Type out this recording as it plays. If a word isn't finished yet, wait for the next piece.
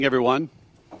Everyone,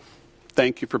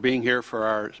 thank you for being here for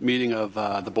our meeting of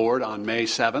the board on May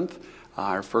 7th.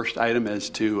 Our first item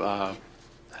is to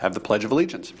have the Pledge of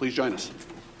Allegiance. Please join us.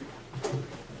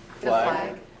 The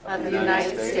flag of the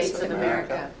United States of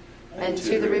America and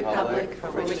to the republic for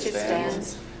which it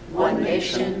stands, one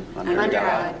nation, under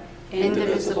God,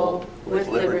 indivisible, with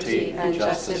liberty and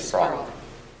justice for all.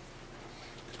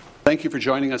 Thank you for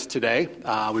joining us today.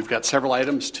 We've got several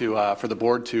items for the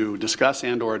board to discuss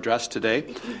and or address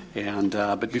today.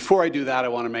 But before I do that, I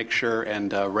want to make sure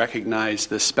and recognize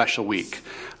this special week.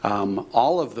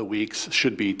 All of the weeks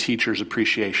should be Teachers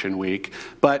Appreciation Week,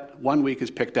 but one week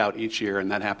is picked out each year,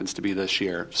 and that happens to be this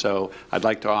year. So I'd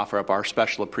like to offer up our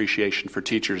special appreciation for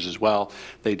teachers as well.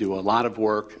 They do a lot of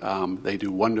work. They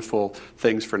do wonderful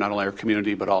things for not only our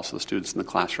community, but also the students in the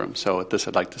classroom. So at this,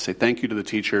 I'd like to say thank you to the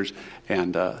teachers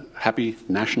and happy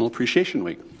National Appreciation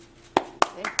Week.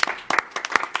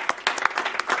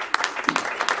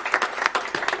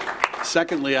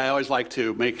 Secondly, I always like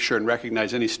to make sure and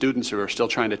recognize any students who are still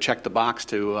trying to check the box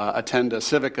to attend a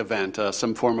civic event,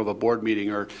 some form of a board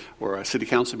meeting or a city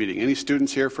council meeting. Any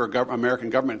students here for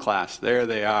American government class? There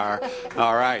they are.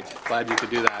 All right. Glad you could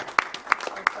do that.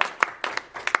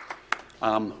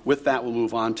 With that, we'll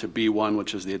move on to B1,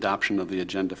 which is the adoption of the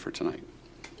agenda for tonight.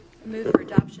 Move for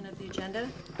adoption of the agenda.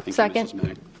 Second. You, Mrs.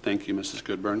 May. Thank you, Mrs.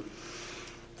 Goodburn.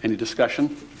 Any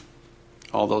discussion?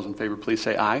 All those in favor, please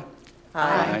say aye.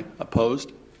 Aye.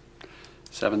 Opposed?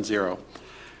 7-0.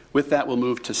 With that, we'll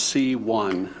move to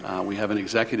C1. We have an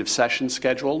executive session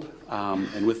scheduled,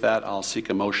 and with that, I'll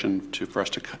seek a motion for us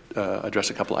to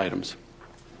address a couple items.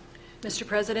 Mr.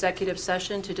 President, executive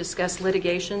session to discuss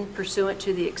litigation pursuant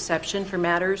to the exception for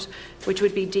matters which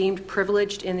would be deemed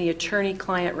privileged in the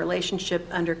attorney-client relationship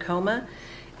under COMA.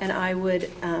 And I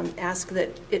would ask that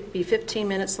it be 15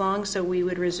 minutes long, so we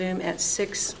would resume at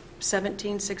 6:17,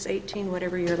 6:18,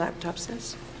 whatever your laptop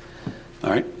says.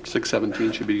 All right,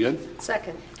 6:17 should be good.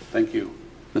 Second. Thank you,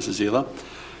 Mrs. Zila.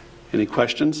 Any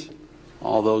questions?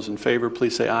 All those in favor,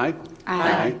 please say aye.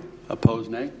 Aye. Opposed,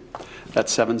 nay.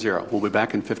 That's 7-0. We'll be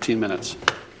back in 15 minutes.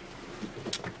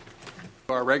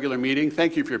 Our regular meeting,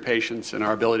 thank you for your patience and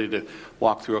our ability to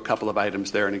walk through a couple of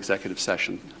items there in executive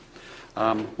session.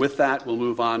 With that, we'll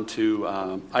move on to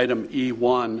item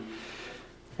E1.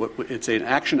 It's an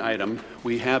action item.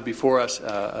 We have before us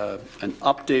an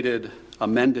updated,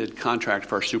 amended contract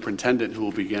for our superintendent who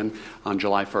will begin on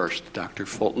July 1st, Dr.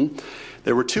 Fulton.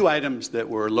 There were two items that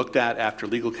were looked at after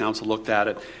legal counsel looked at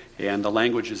it, and the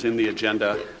language is in the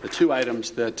agenda. The two items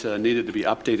that needed to be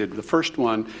updated, the first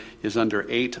one is under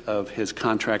 8 of his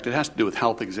contract. It has to do with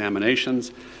health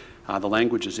examinations. The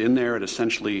language is in there. It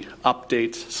essentially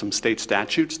updates some state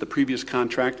statutes. The previous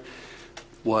contract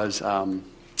was,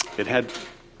 it had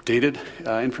dated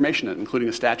information, including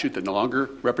a statute that no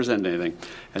longer represented anything.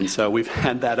 And so we've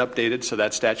had that updated so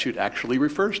that statute actually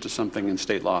refers to something in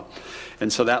state law.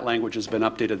 And so that language has been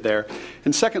updated there.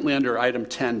 And secondly, under item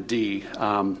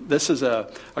 10D, this is a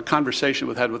conversation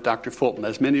we've had with Dr. Fulton.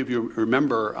 As many of you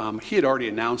remember, he had already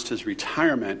announced his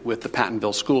retirement with the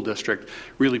Pattonville School District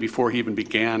really before he even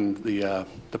began the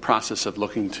process of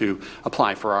looking to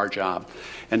apply for our job.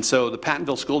 And so the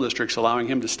Pattonville School District's allowing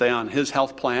him to stay on his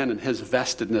health plan and his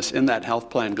vestedness in that health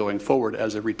plan going forward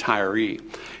as a retiree.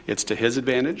 It's to his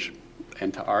advantage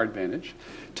and to our advantage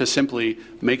to simply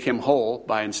make him whole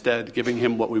by instead giving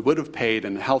him what we would have paid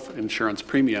in health insurance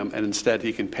premium, and instead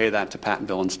he can pay that to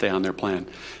Pattonville and stay on their plan.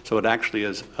 So it actually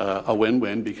is a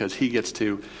win-win because he gets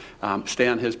to stay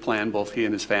on his plan, both he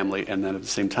and his family, and then at the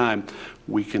same time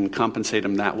we can compensate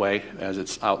him that way as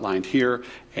it's outlined here,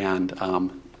 and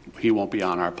he won't be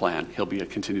on our plan. He'll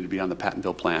continue to be on the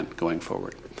Pattonville plan going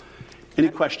forward. Any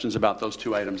questions about those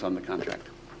two items on the contract?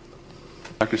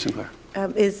 Dr. Sinclair.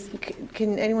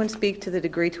 Can anyone speak to the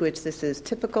degree to which this is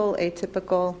typical,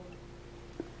 atypical?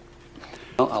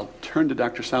 Well, I'll turn to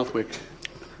Dr. Southwick.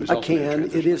 I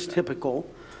can. It is typical.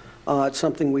 It's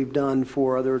something we've done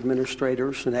for other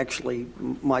administrators and actually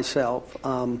myself.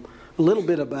 A little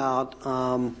bit about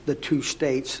the two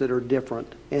states that are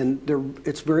different. And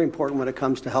it's very important when it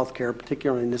comes to health care,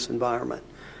 particularly in this environment.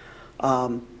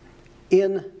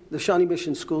 In the Shawnee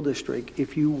Mission School District,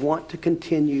 if you want to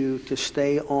continue to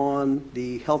stay on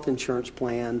the health insurance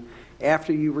plan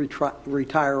after you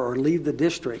retire or leave the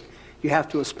district, you have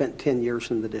to have spent 10 years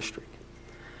in the district.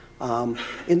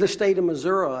 In the state of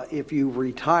Missouri, if you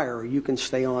retire, you can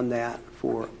stay on that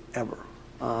forever.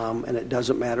 And it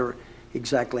doesn't matter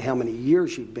exactly how many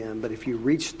years you've been, but if you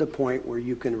reach the point where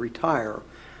you can retire.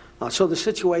 So the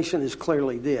situation is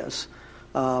clearly this.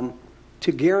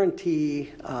 To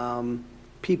guarantee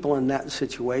people in that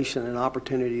situation an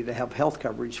opportunity to have health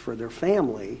coverage for their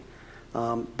family,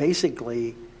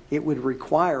 basically it would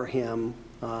require him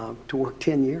to work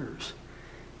 10 years.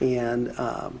 And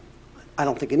I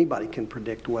don't think anybody can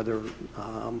predict whether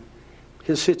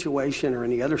his situation or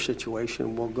any other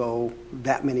situation will go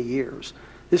that many years.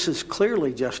 This is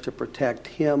clearly just to protect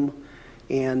him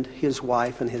and his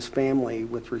wife and his family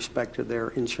with respect to their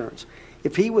insurance.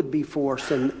 If he would be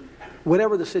forced, and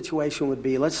whatever the situation would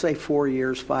be, let's say 4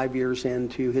 years, 5 years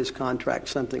into his contract,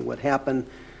 something would happen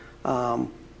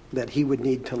that he would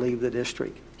need to leave the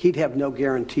district. He'd have no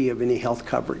guarantee of any health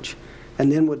coverage, and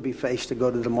then would be faced to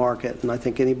go to the market. And I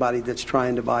think anybody that's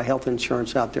trying to buy health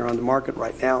insurance out there on the market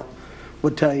right now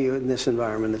would tell you in this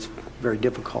environment it's very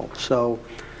difficult. So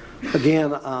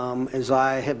again, as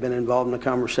I have been involved in a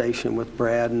conversation with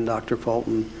Brad and Dr.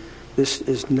 Fulton, this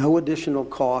is no additional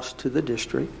cost to the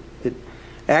district. It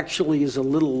actually is a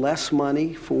little less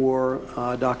money for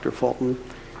Dr. Fulton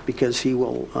because he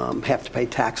will have to pay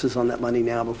taxes on that money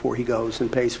now before he goes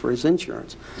and pays for his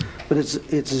insurance. But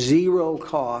it's zero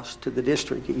cost to the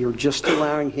district. You're just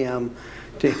allowing him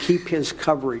to keep his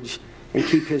coverage and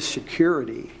keep his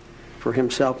security for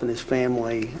himself and his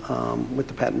family with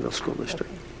the Pattonville School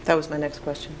District. That was my next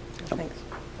question. Thanks.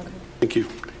 Okay. Thank you.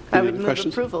 I Any would other move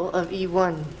questions? approval of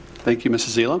E1. Thank you,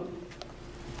 Mrs. Zila.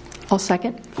 I'll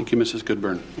second. Thank you, Mrs.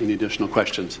 Goodburn. Any additional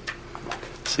questions?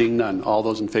 Seeing none, all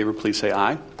those in favor, please say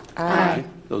aye. Aye.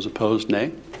 Those opposed,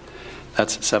 nay.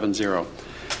 That's 7-0.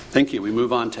 Thank you. We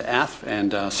move on to F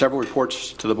and several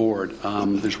reports to the board.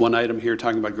 There's one item here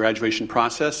talking about graduation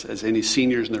process. As any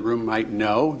seniors in the room might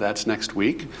know, that's next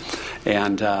week.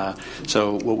 And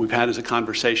so what we've had is a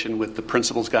conversation with the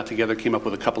principals, got together, came up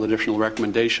with a couple additional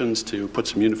recommendations to put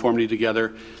some uniformity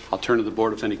together. I'll turn to the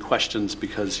board with any questions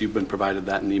because you've been provided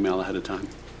that in email ahead of time.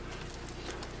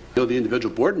 I know the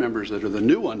individual board members that are the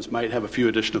new ones might have a few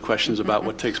additional questions about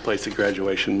what takes place at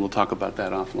graduation. We'll talk about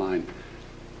that offline.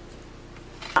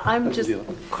 I'm just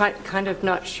kind of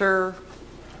not sure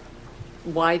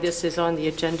why this is on the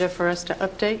agenda for us to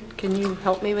update. Can you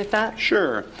help me with that?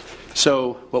 Sure.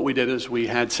 So what we did is we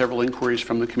had several inquiries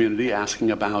from the community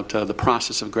asking about the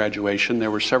process of graduation.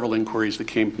 There were several inquiries that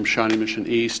came from Shawnee Mission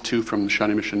East, 2 from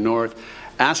Shawnee Mission North,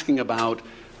 asking about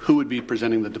who would be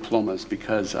presenting the diplomas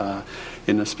because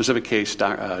in a specific case,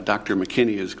 Dr.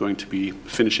 McKinney is going to be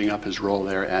finishing up his role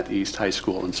there at East High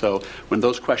School. And so when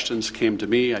those questions came to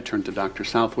me, I turned to Dr.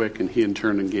 Southwick, and he in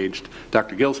turn engaged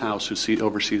Dr. Gillshouse, who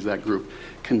oversees that group,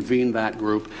 convened that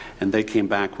group, and they came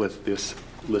back with this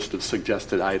list of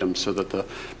suggested items so that the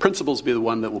principals be the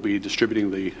one that will be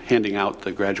handing out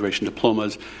the graduation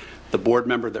diplomas. The board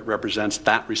member that represents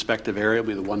that respective area will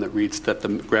be the one that reads that the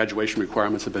graduation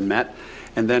requirements have been met.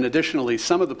 And then additionally,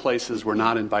 some of the places were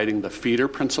not inviting the feeder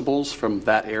principals from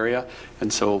that area,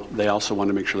 and so they also want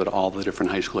to make sure that all the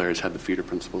different high school areas had the feeder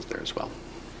principals there as well.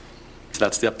 So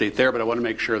that's the update there, but I want to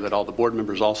make sure that all the board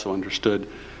members also understood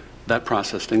that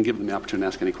process and give them the opportunity to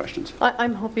ask any questions.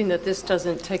 I'm hoping that this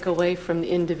doesn't take away from the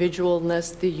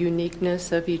individualness, the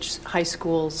uniqueness of each high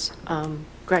school's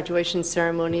graduation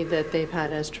ceremony that they've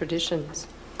had as traditions.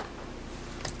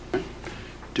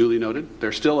 Duly noted.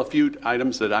 There's still a few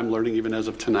items that I'm learning even as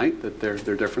of tonight that there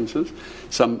are differences.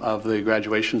 Some of the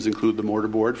graduations include the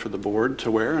mortarboard for the board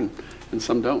to wear, and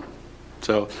some don't.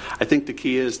 So I think the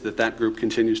key is that group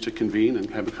continues to convene and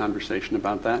have a conversation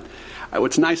about that.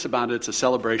 What's nice about it, it's a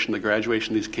celebration of the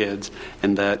graduation of these kids,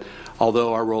 and that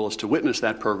although our role is to witness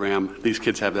that program, these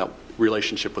kids have that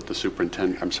relationship with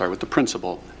with the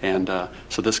principal. And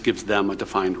so this gives them a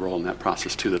defined role in that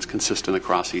process, too, that's consistent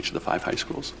across each of the 5 high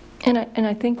schools. And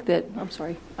I think that, I'm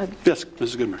sorry. Yes,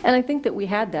 Mrs. Goodman. And I think that we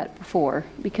had that before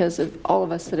because of all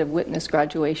of us that have witnessed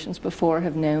graduations before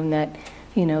have known that,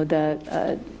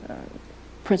 the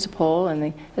principal and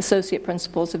the associate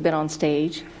principals have been on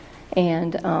stage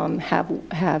and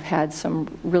have had some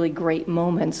really great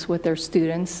moments with their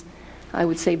students, I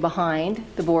would say behind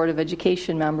the Board of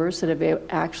Education members that have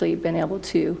actually been able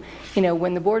to,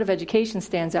 when the Board of Education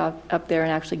stands up there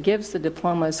and actually gives the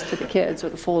diplomas to the kids or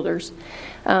the folders,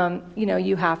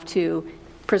 you have to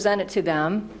present it to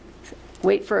them,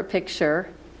 wait for a picture,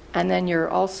 and then you're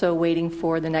also waiting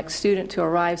for the next student to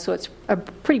arrive, so it's a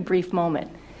pretty brief moment.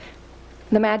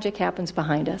 The magic happens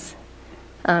behind us.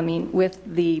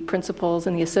 With the principals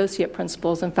and the associate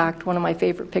principals. In fact, one of my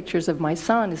favorite pictures of my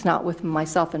son is not with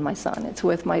myself and my son. It's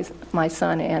with my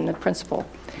son and the principal,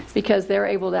 because they're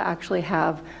able to actually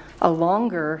have a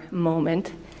longer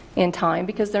moment in time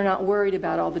because they're not worried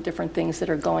about all the different things that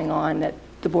are going on that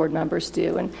the board members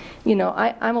do. And,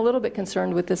 I'm a little bit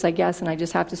concerned with this, I guess, and I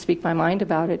just have to speak my mind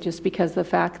about it just because of the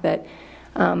fact that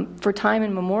for time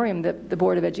in memoriam, the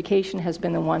Board of Education has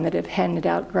been the one that have handed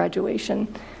out graduation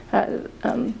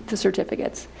the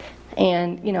certificates.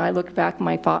 And, I looked back,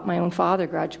 my own father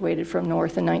graduated from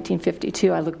North in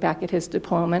 1952. I looked back at his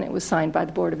diploma, and it was signed by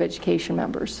the Board of Education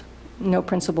members. No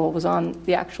principal was on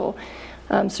the actual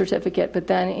certificate. But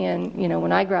then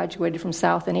when I graduated from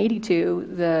South in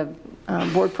 82, the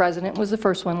board president was the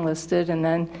first one listed, and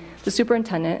then the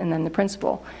superintendent, and then the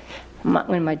principal.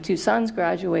 When my two sons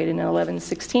graduated in 11 and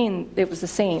 16, it was the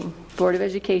same. Board of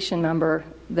Education member,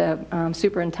 the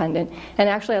superintendent. And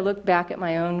actually, I looked back at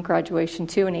my own graduation,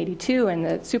 too, in 82, and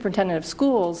the superintendent of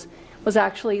schools was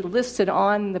actually listed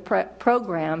on the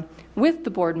program with the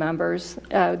board members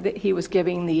that he was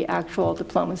giving the actual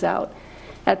diplomas out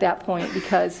at that point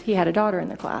because he had a daughter in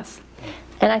the class.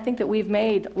 And I think that we've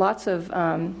made lots of,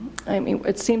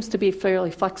 it seems to be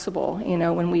fairly flexible.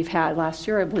 When we've had last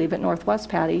year, I believe, at Northwest,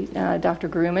 Patty, Dr.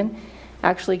 Gruman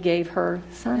actually gave her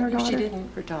son or daughter? She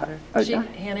didn't. Her daughter. Oh,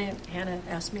 Hannah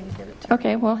asked me to give it to her.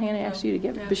 Okay, well, Hannah asked you to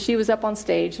give it. But she was up on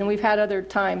stage, and we've had other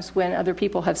times when other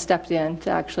people have stepped in to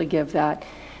actually give that.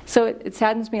 So it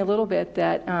saddens me a little bit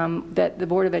that that the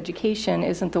Board of Education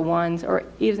isn't the ones, or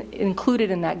isn't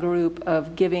included in that group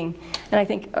of giving. And I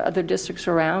think other districts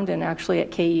around, and actually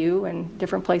at KU and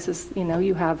different places,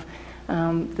 you have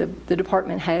the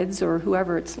department heads or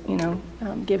whoever it's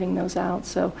giving those out.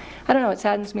 So I don't know. It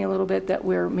saddens me a little bit that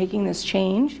we're making this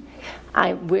change.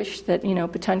 I wish that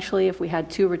potentially if we had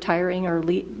two retiring or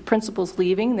principals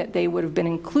leaving, that they would have been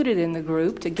included in the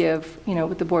group to give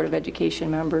with the Board of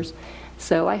Education members.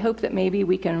 So I hope that maybe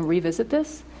we can revisit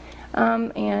this,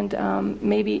 and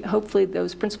maybe hopefully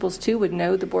those principals too would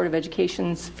know the Board of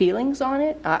Education's feelings on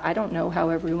it. I don't know how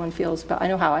everyone feels about. I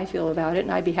know how I feel about it,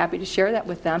 and I'd be happy to share that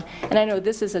with them. And I know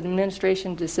this is an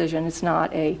administration decision. It's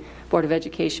not a Board of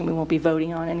Education. We won't be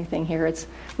voting on anything here. It's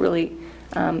really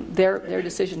their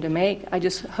decision to make. I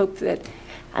just hope that,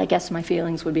 I guess, my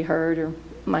feelings would be heard, or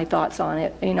my thoughts on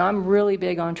it. I'm really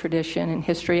big on tradition and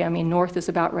history. North is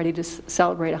about ready to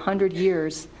celebrate 100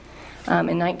 years.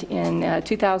 In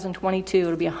 2022,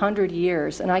 it'll be 100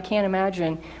 years. And I can't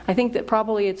imagine, I think that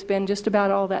probably it's been just about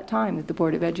all that time that the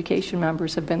Board of Education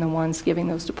members have been the ones giving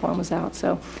those diplomas out.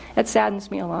 So it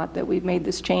saddens me a lot that we've made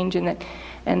this change, and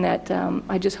that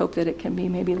I just hope that it can be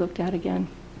maybe looked at again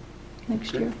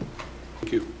next year.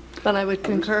 Thank you. But I would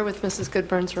concur with Mrs.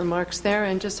 Goodburn's remarks there,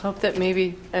 and just hope that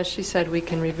maybe, as she said, we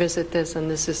can revisit this,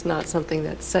 and this is not something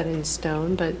that's set in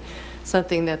stone, but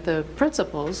something that the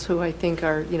principals, who I think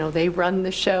are, they run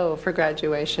the show for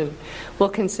graduation, will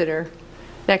consider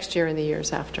next year and the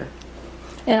years after.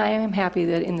 And I am happy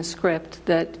that in the script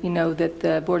that, that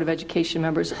the Board of Education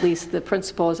members, at least the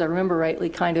principal, as I remember rightly,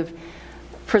 kind of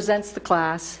presents the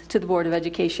class to the Board of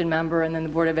Education member, and then the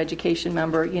Board of Education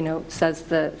member, says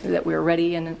that we're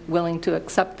ready and willing to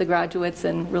accept the graduates,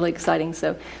 and really exciting.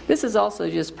 So this is also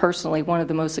just personally one of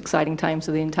the most exciting times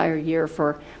of the entire year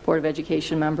for Board of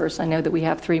Education members. I know that we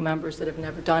have 3 members that have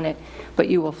never done it, but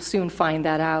you will soon find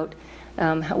that out,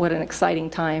 what an exciting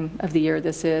time of the year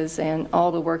this is, and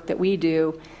all the work that we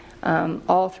do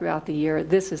all throughout the year.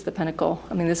 This is the pinnacle.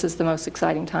 This is the most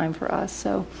exciting time for us.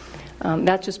 So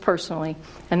that's just personally,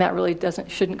 and that really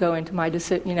shouldn't go into my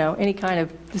any kind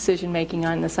of decision making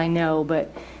on this. I know,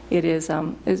 but it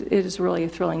is really a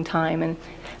thrilling time and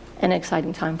an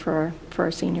exciting time for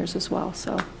our seniors as well.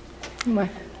 So,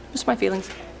 just my feelings.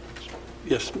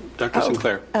 Yes, Dr.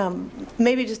 Sinclair.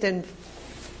 Maybe just in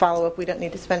follow-up, we don't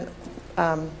need to spend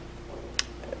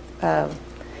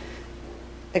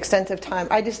extensive time.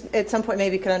 I just, at some point,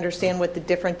 maybe could understand what the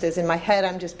difference is. In my head,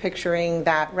 I'm just picturing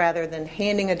that rather than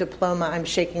handing a diploma, I'm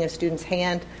shaking a student's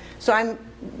hand. So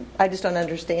I just don't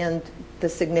understand the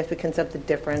significance of the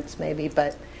difference, maybe.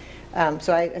 But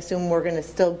so I assume we're going to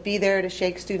still be there to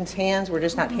shake students' hands. We're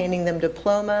just not handing them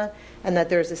diploma, and that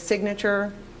there's a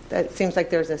signature. That seems like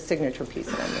there's a signature piece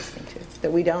that I'm listening to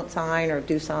that we don't sign or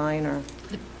do sign, or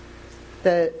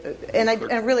I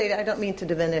really don't mean to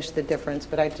diminish the difference,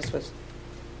 but I just was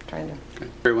trying to. Okay.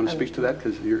 You want to speak to that?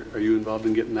 Because are you involved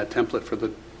in getting that template for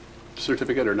the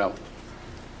certificate, or no?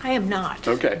 I am not.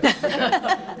 Okay.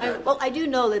 Well, I do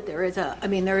know that there is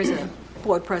a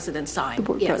board president sign. The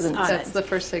board yes, president. That's the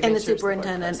first signature. And the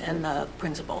superintendent and the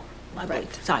principal, I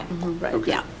believe, sign. Mm-hmm. Right.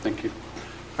 Okay. Yeah. Thank you.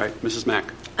 All right, Mrs. Mack.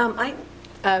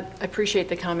 I appreciate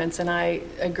the comments, and I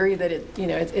agree that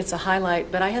it's a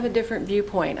highlight, but I have a different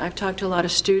viewpoint. I've talked to a lot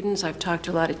of students, I've talked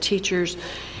to a lot of teachers,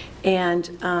 and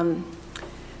I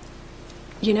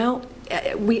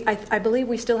believe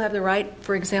we still have the right.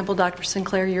 For example, Dr.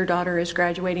 Sinclair, your daughter is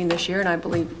graduating this year, and I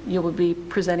believe you will be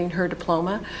presenting her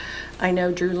diploma. I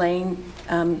know Drew Lane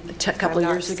a couple of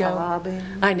years ago.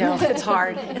 I know, it's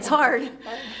hard. It's hard.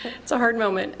 It's a hard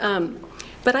moment.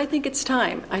 But I think it's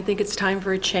time. I think it's time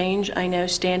for a change. I know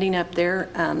standing up there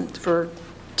for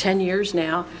 10 years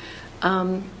now,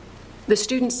 the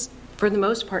students, for the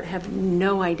most part, have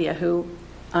no idea who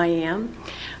I am.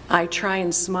 I try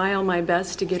and smile my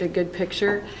best to get a good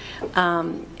picture,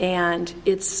 and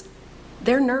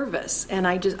they're nervous, and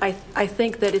I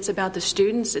think that it's about the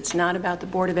students. It's not about the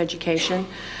Board of Education.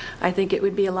 I think it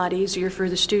would be a lot easier for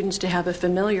the students to have a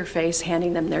familiar face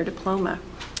handing them their diploma.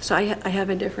 So I have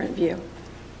a different view.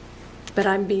 But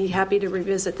I'd be happy to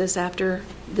revisit this after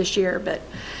this year. But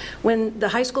when the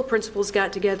high school principals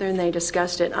got together and they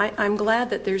discussed it, I'm glad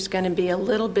that there's going to be a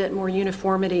little bit more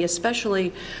uniformity,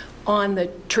 especially on the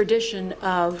tradition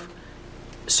of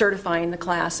certifying the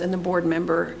class and the board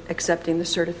member accepting the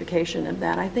certification of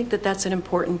that. I think that that's an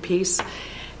important piece,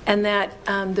 and that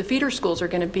the feeder schools are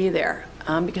going to be there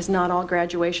because not all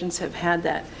graduations have had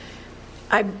that.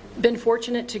 I've been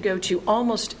fortunate to go to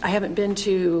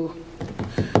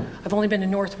I've only been to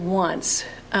North once,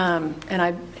 and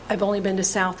I've only been to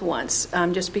South once,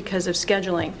 just because of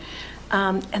scheduling.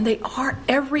 And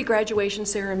every graduation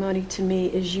ceremony to me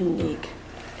is unique.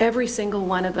 Every single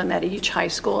one of them at each high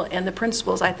school, and the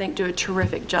principals, I think, do a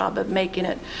terrific job of making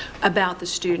it about the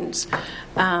students.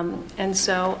 And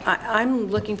so I'm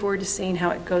looking forward to seeing how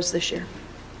it goes this year.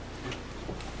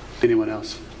 Anyone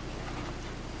else?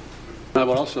 I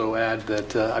would also add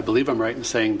that I believe I'm right in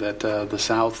saying that the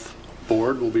South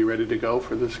Board will be ready to go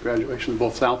for this graduation,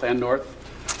 both South and North?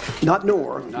 Not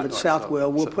North, Not but North, South so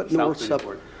will. We'll put North up.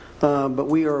 But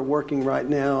we are working right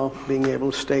now, being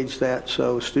able to stage that,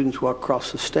 so students walk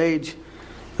across the stage.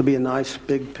 There'll be a nice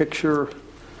big picture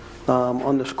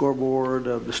on the scoreboard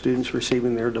of the students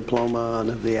receiving their diploma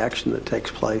and of the action that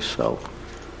takes place. So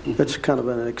it's kind of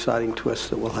an exciting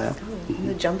twist that we'll have.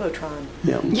 The Jumbotron.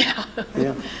 Yeah. Yeah.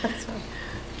 Yeah.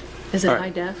 Is it All high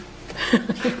right. def?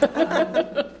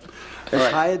 As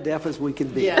high a def as we can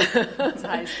be. Yeah, as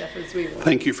high stuff as we want.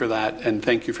 Thank you for that, and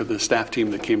thank you for the staff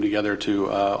team that came together to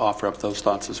offer up those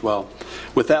thoughts as well.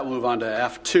 With that, we'll move on to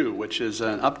F2, which is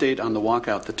an update on the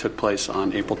walkout that took place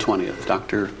on April 20th.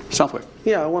 Dr. Southwick.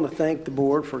 Yeah, I want to thank the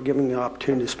board for giving me the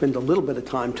opportunity to spend a little bit of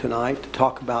time tonight to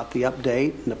talk about the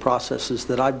update and the processes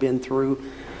that I've been through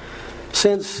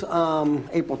since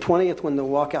April 20th when the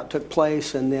walkout took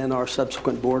place, and then our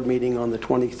subsequent board meeting on the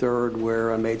 23rd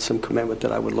where I made some commitment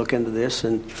that I would look into this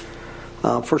and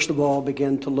first of all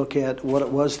begin to look at what it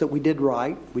was that we did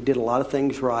right. We did a lot of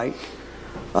things right.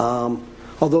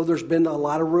 Although there's been a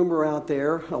lot of rumor out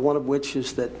there, one of which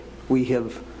is that we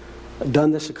have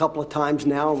done this a couple of times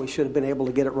now and we should have been able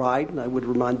to get it right. And I would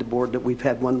remind the board that we've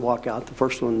had one walkout. The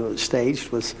first one that was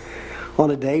staged was on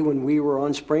a day when we were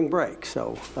on spring break.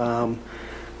 So,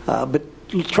 but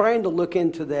trying to look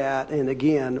into that, and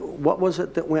again, what was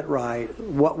it that went right?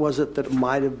 What was it that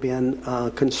might have been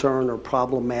concern or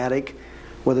problematic,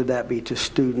 whether that be to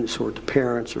students or to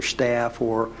parents or staff,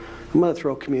 or I'm going to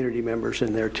throw community members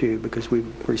in there too, because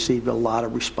we've received a lot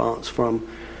of response from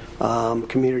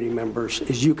community members,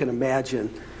 as you can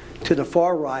imagine, to the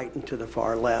far right and to the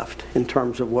far left in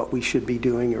terms of what we should be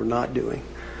doing or not doing.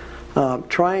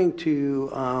 Trying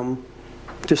to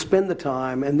spend the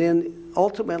time and then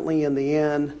ultimately in the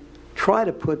end try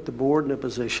to put the board in a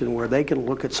position where they can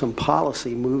look at some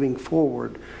policy moving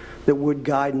forward that would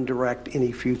guide and direct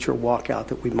any future walkout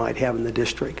that we might have in the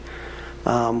district.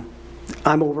 I'm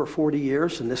over 40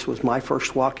 years and this was my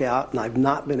first walkout, and I've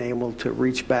not been able to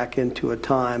reach back into a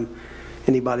time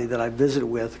anybody that I visited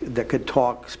with that could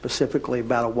talk specifically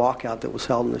about a walkout that was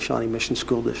held in the Shawnee Mission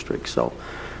School District. So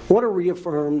I want to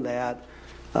reaffirm that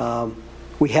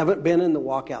we haven't been in the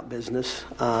walkout business,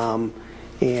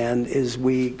 and as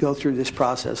we go through this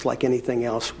process, like anything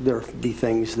else, there will be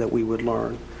things that we would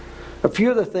learn. A few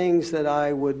of the things that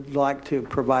I would like to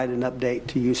provide an update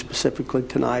to you specifically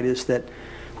tonight is that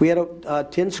we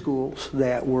had 10 schools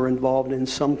that were involved in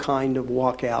some kind of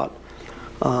walkout.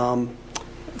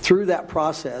 Through that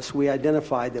process, we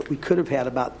identified that we could have had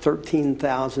about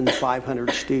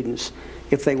 13,500 students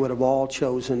if they would have all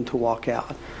chosen to walk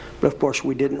out. But of course,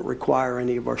 we didn't require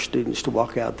any of our students to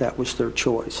walk out. That was their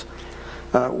choice.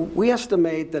 We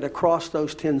estimate that across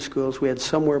those 10 schools, we had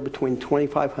somewhere between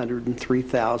 2,500 and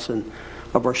 3,000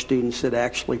 of our students that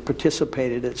actually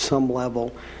participated at some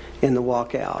level in the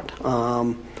walkout.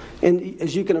 And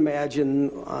as you can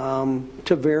imagine,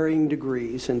 to varying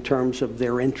degrees in terms of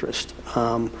their interest.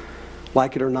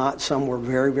 Like it or not, some were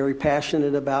very, very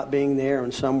passionate about being there,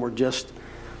 and some were just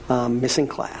missing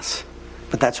class.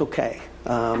 But that's okay.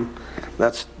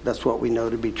 That's what we know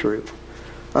to be true.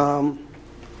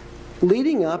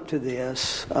 Leading up to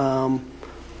this, and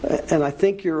I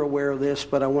think you're aware of this,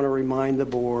 but I want to remind the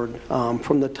board,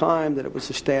 from the time that it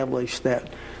was established that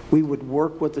we would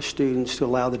work with the students to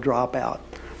allow the dropout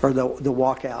or the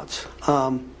walkouts.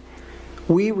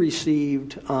 We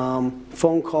received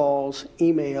phone calls,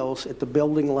 emails at the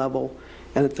building level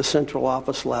and at the central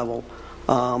office level.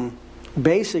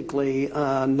 Basically,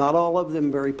 not all of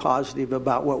them very positive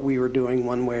about what we were doing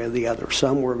one way or the other.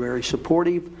 Some were very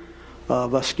supportive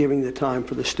of us giving the time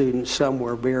for the students. Some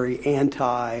were very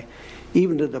anti,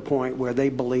 even to the point where they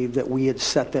believed that we had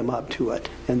set them up to it,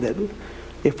 and that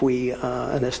if we,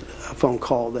 and a phone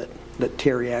call that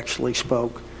Terry actually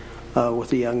spoke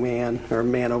with a young man, or a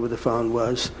man over the phone,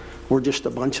 was, we're just a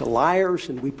bunch of liars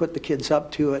and we put the kids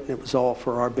up to it and it was all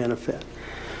for our benefit.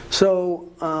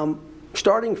 So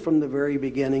starting from the very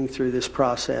beginning through this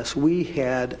process, we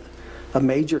had a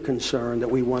major concern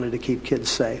that we wanted to keep kids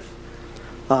safe.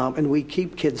 And we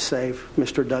keep kids safe.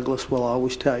 Mr. Douglas will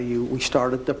always tell you, we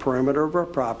start at the perimeter of our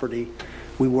property,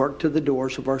 we work to the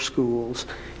doors of our schools,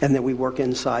 and then we work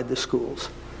inside the schools.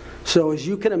 So as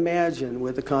you can imagine,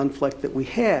 with the conflict that we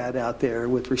had out there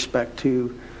with respect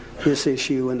to this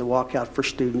issue and the walkout for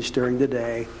students during the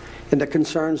day, and the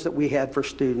concerns that we had for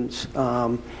students,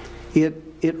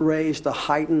 it raised a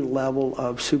heightened level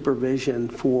of supervision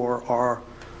for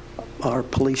our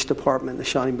police department, the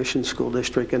Shawnee Mission School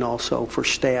District, and also for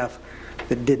staff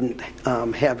that didn't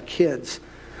have kids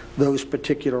those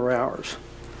particular hours.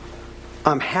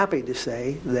 I'm happy to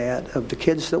say that of the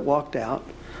kids that walked out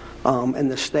and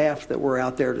the staff that were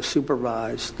out there to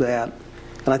supervise that,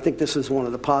 and I think this is one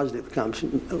of the positive comments,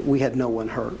 we had no one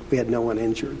hurt, we had no one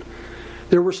injured.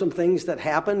 There were some things that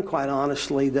happened, quite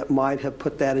honestly, that might have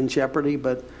put that in jeopardy,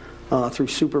 but through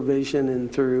supervision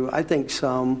and through, I think,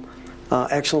 some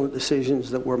excellent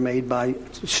decisions that were made by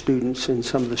students and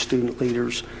some of the student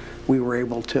leaders, we were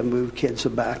able to move kids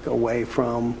back away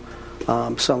from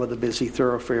some of the busy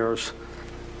thoroughfares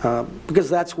because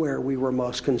that's where we were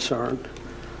most concerned.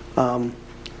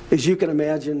 As you can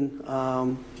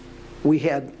imagine, we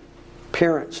had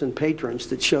parents and patrons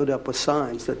that showed up with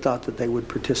signs that thought that they would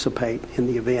participate in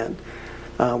the event.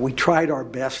 We tried our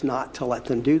best not to let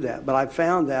them do that, but I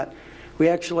found that we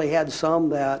actually had some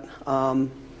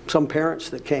parents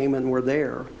that came and were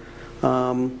there.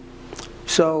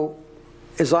 So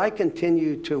as I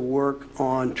continue to work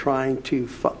on trying to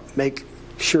make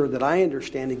sure that I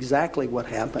understand exactly what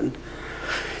happened,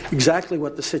 exactly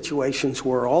what the situations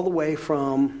were, all the way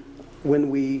from when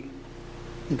we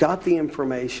got the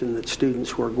information that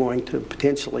students were going to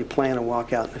potentially plan a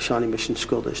walkout in the Shawnee Mission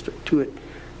School District,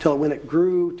 till when it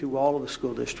grew to all of the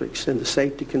school districts and the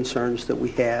safety concerns that we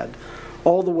had,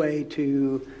 all the way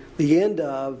to the end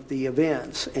of the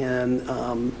events and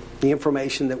the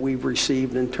information that we've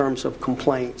received in terms of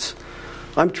complaints.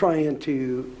 I'm trying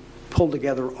to pull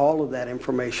together all of that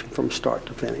information from start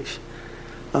to finish.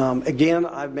 Again,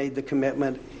 I've made the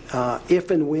commitment,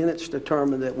 if and when it's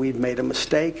determined that we've made a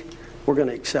mistake, we're going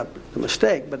to accept the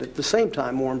mistake. But at the same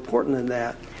time, more important than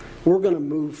that, we're going to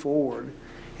move forward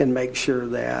and make sure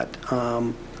that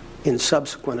in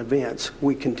subsequent events,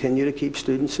 we continue to keep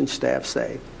students and staff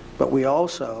safe. But we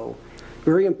also,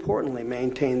 very importantly,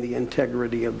 maintain the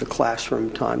integrity of the classroom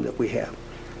time that we have.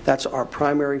 That's our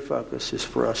primary focus, is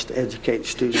for us to educate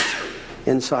students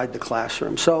inside the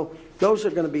classroom. So those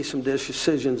are going to be some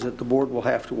decisions that the board will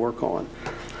have to work on.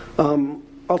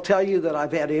 I'll tell you that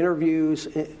I've had interviews,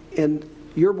 and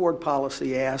your board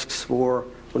policy asks for,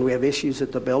 when we have issues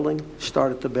at the building,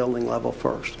 start at the building level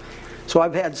first. So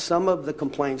I've had some of the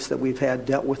complaints that we've had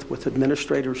dealt with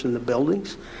administrators in the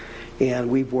buildings, and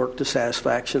we've worked to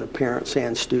satisfaction of parents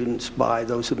and students by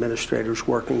those administrators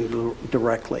working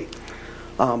directly.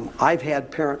 I've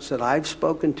had parents that I've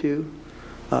spoken to.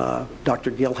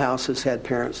 Dr. Gilhouse has had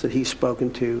parents that he's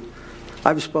spoken to.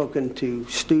 I've spoken to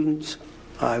students.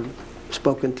 I've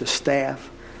spoken to staff.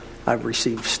 I've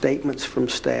received statements from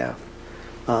staff.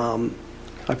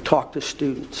 I've talked to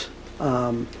students.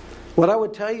 What I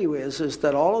would tell you is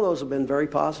that all of those have been very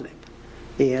positive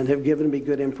and have given me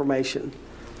good information.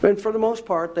 And for the most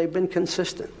part, they've been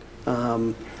consistent.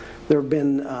 There have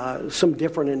been some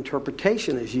different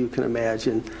interpretation, as you can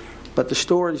imagine, but the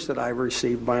stories that I've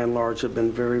received, by and large, have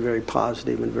been very, very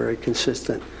positive and very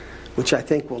consistent, which I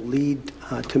think will lead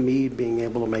to me being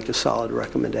able to make a solid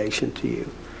recommendation to you.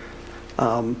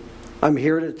 I'm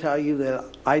here to tell you that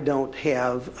I don't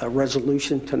have a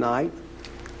resolution tonight.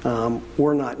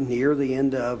 We're not near the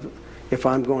end of, if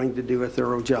I'm going to do a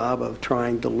thorough job of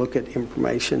trying to look at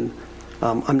information,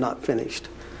 I'm not finished.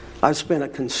 I've spent a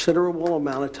considerable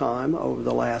amount of time over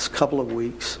the last couple of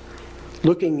weeks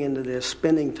looking into this,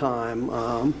 spending time.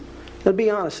 To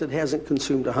be honest, it hasn't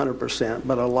consumed 100%,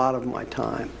 but a lot of my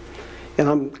time. And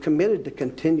I'm committed to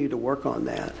continue to work on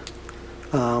that.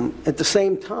 At the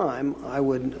same time, I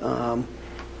would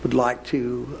like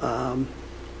to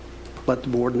let the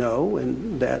board know,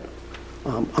 and that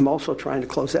I'm also trying to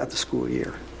close out the school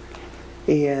year.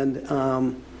 And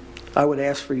I would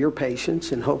ask for your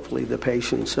patience and hopefully the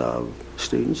patience of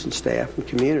students and staff and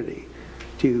community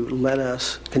to let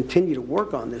us continue to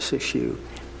work on this issue,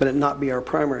 but it not be our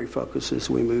primary focus as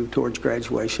we move towards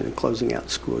graduation and closing out the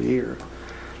school year.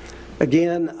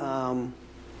 Again,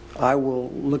 I will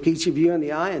look each of you in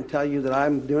the eye and tell you that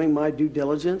I'm doing my due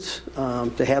diligence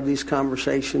to have these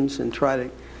conversations and try to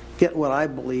get what I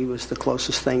believe is the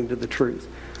closest thing to the truth.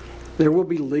 There will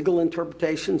be legal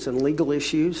interpretations and legal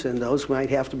issues, and those might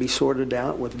have to be sorted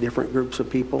out with different groups of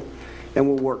people, and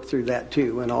we'll work through that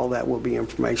too, and all that will be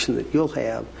information that you'll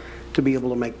have to be able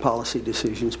to make policy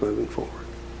decisions moving forward.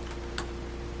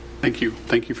 Thank you.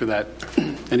 Thank you for that.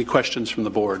 Any questions from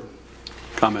the board?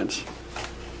 Comments?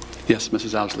 Yes,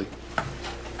 Mrs. Owsley.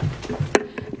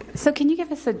 So can you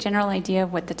give us a general idea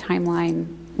of what the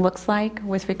timeline looks like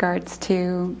with regards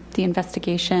to the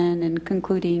investigation and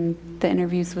concluding the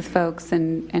interviews with folks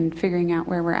and figuring out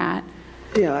where we're at?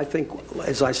 Yeah, I think,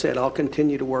 as I said, I'll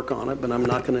continue to work on it, but I'm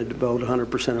not going to devote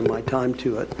 100% of my time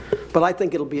to it. But I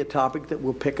think it'll be a topic that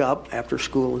we'll pick up after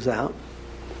school is out.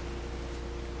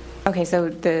 Okay, so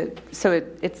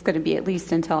it's going to be at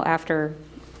least until after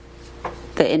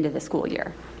the end of the school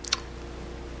year.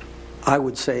 I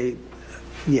would say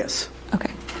yes.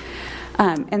 Okay.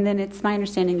 And then it's my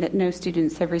understanding that no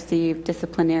students have received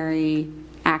disciplinary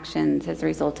actions as a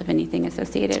result of anything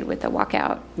associated with the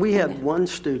walkout. We had one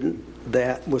student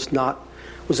that was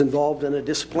involved in a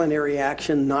disciplinary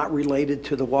action not related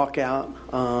to the walkout,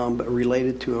 but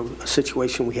related to a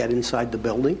situation we had inside the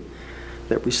building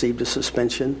that received a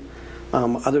suspension.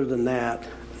 Other than that,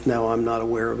 no, I'm not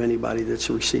aware of anybody that's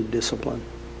received discipline.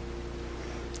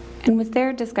 And was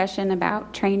there discussion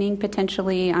about training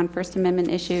potentially on First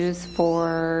Amendment issues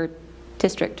for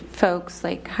district folks,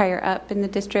 like higher up in the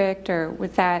district, or was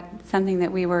that something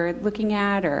that we were looking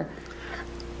at, or?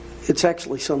 It's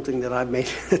actually something that I've made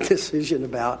a decision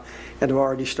about and have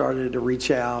already started to reach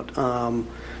out.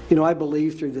 I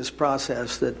believe through this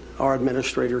process that our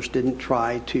administrators didn't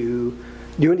try to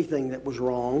do anything that was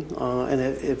wrong, and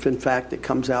if in fact it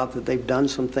comes out that they've done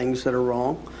some things that are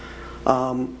wrong,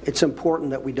 it's important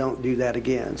that we don't do that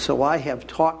again. So I have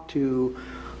talked to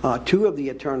two of the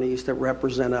attorneys that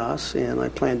represent us, and I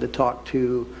plan to talk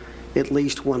to at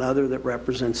least one other that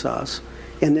represents us,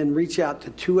 and then reach out to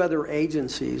two other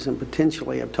agencies, and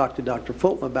potentially I've talked to Dr.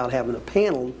 Fulton about having a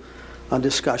panel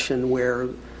discussion where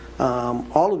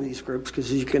all of these groups,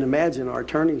 because as you can imagine, our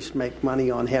attorneys make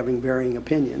money on having varying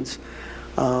opinions,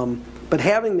 but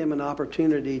having them an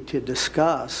opportunity to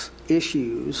discuss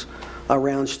issues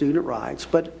around student rights,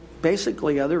 but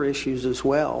basically other issues as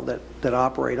well that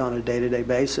operate on a day-to-day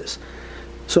basis.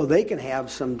 So they can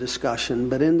have some discussion,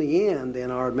 but in the end,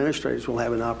 then our administrators will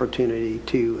have an opportunity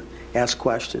to ask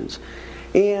questions.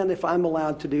 And if I'm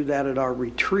allowed to do that at our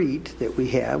retreat that we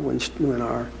have when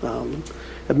our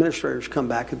administrators come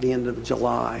back at the end of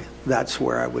July, that's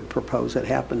where I would propose that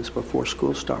happens before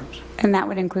school starts. And that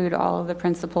would include all of the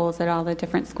principals at all the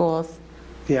different schools?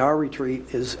 Yeah, our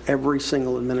retreat is every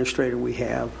single administrator we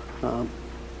have.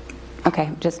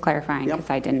 Okay, just clarifying, Yep. because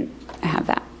I didn't have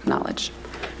that knowledge.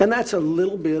 And that's a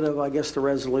little bit of, I guess, the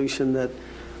resolution that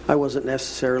I wasn't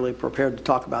necessarily prepared to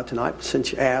talk about tonight, but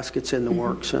since you asked, it's in the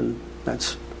works, and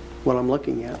that's what I'm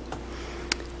looking at.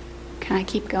 Can I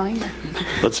keep going?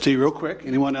 Let's do real quick.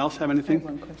 Anyone else have anything? I have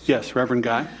one question. Yes, Reverend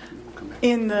Guy.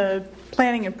 In the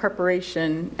planning and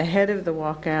preparation ahead of the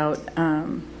walkout,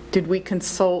 did we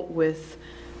consult with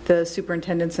the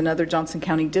superintendents and other Johnson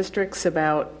County districts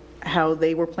about how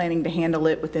they were planning to handle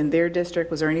it within their district?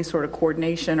 Was there any sort of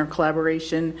coordination or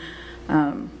collaboration,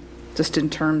 just in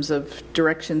terms of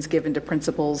directions given to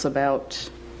principals about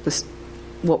this,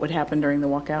 what would happen during the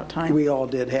walkout time? We all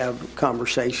did have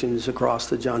conversations across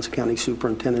the Johnson County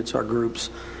superintendents, our groups,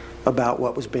 about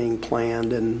what was being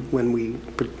planned and when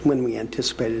we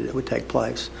anticipated it would take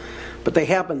place. But they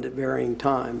happened at varying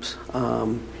times.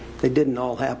 They didn't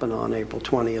all happen on April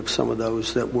 20th. Some of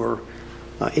those that were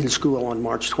in school on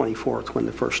March 24th when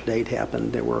the first date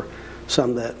happened. There were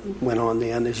some that went on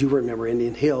then. As you remember,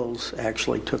 Indian Hills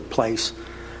actually took place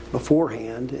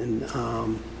beforehand,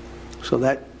 and so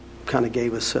that kind of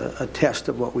gave us a test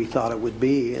of what we thought it would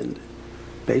be, and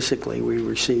basically we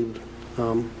received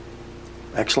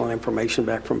excellent information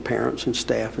back from parents and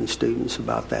staff and students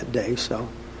about that day. So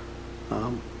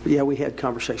yeah, we had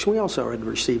conversation. We also had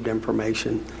received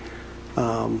information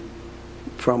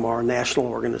from our national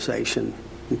organization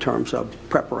in terms of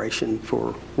preparation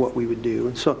for what we would do.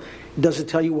 And so it doesn't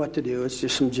tell you what to do. It's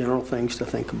just some general things to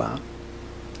think about.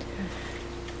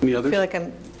 Any I others? feel like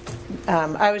I'm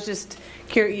I was just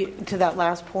curious, to that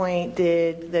last point,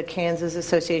 did the Kansas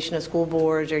Association of School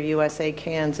Boards or USA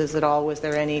Kansas at all, was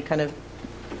there any kind of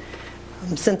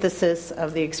synthesis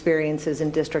of the experiences in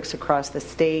districts across the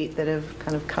state that have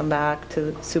kind of come back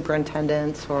to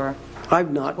superintendents or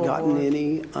I've not school gotten boards?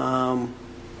 any.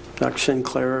 Dr.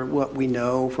 Sinclair, what we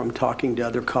know from talking to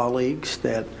other colleagues,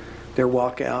 that their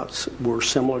walkouts were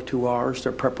similar to ours,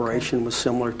 their preparation was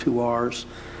similar to ours.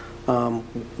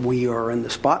 We are in the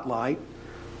spotlight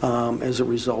as a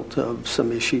result of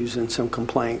some issues and some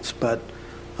complaints, but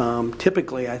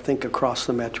typically I think across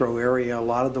the metro area, a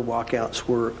lot of the walkouts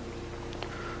were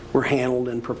handled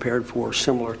and prepared for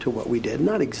similar to what we did.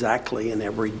 Not exactly in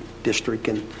every district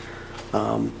and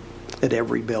at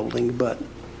every building, but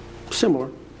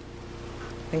similar.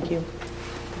 Thank you.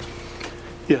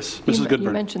 Yes, Mrs. Goodburn.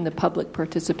 You mentioned the public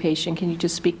participation. Can you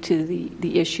just speak to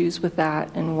the issues with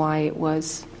that and why it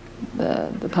was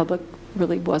the public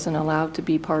really wasn't allowed to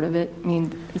be part of it? I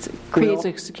mean, it creates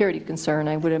a security concern,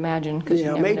 I would imagine, because you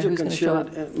never know who's going to show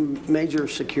up. Major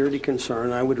security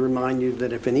concern. I would remind you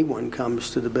that if anyone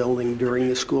comes to the building during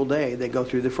the school day, they go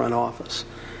through the front office,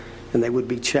 and they would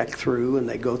be checked through, and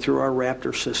they go through our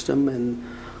Raptor system, and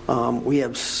we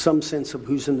have some sense of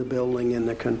who's in the building in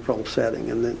the control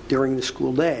setting. And that during the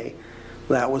school day,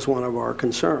 that was one of our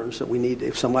concerns, that we need,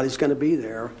 if somebody's going to be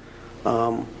there,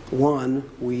 one,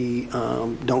 we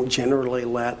don't generally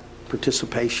let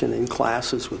participation in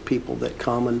classes with people that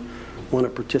come and want to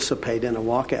participate in a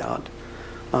walkout.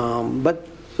 But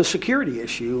the security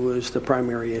issue is the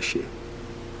primary issue.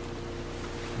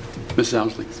 Mrs.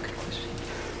 Owsley.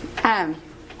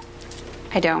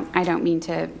 I don't mean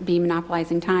to be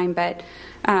monopolizing time, but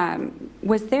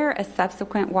was there a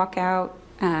subsequent walkout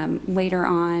later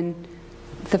on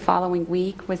the following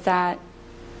week? Was that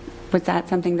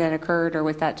something that occurred, or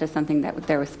was that just something that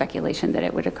there was speculation that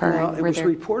it would occur? Well, it was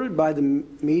reported by the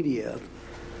media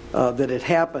that it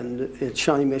happened at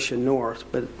Shawnee Mission North,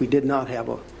 but we did not have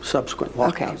a subsequent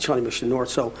walkout at Shawnee Mission North.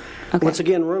 So once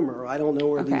again, rumor. I don't know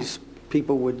where these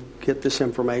people would get this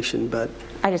information, but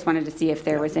I just wanted to see if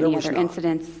there was any other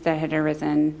incidents that had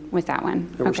arisen with that one.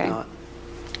 There was not.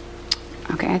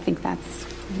 Okay, I think that's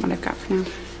what I've got for now.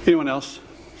 Anyone else?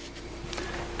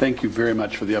 Thank you very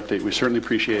much for the update. We certainly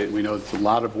appreciate it. We know it's a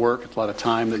lot of work, it's a lot of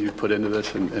time that you've put into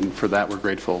this, and for that we're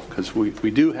grateful, because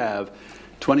we do have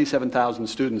 27,000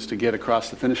 students to get across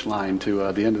the finish line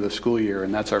to the end of the school year,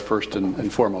 and that's our first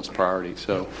and foremost priority.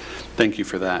 So thank you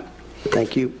for that.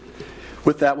 Thank you.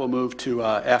 With that, we'll move to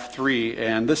F3,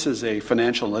 and this is a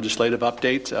financial and legislative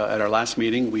update. At our last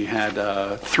meeting, we had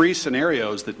 3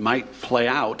 scenarios that might play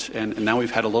out, and now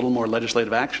we've had a little more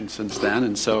legislative action since then,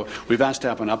 and so we've asked to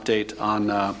have an update on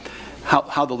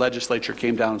how the legislature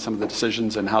came down on some of the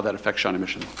decisions and how that affects Shawnee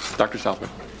Mission. Dr. Southwick.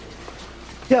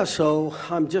 Yeah, so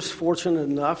I'm just fortunate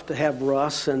enough to have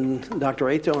Russ and Dr.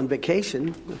 Ato on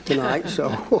vacation tonight,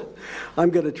 so I'm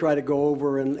going to try to go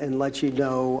over and let you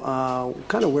know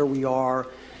kind of where we are.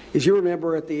 As you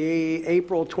remember, at the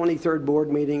April 23rd board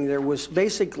meeting, there was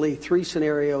basically 3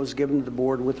 scenarios given to the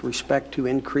board with respect to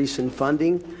increase in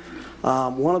funding.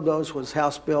 One of those was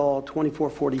House Bill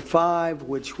 2445,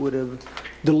 which would have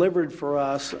delivered for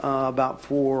us about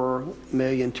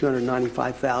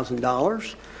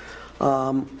 $4,295,000.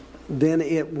 Then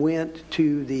it went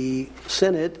to the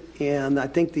Senate, and I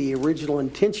think the original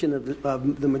intention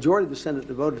of the majority of the Senate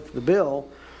that voted for the bill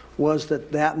was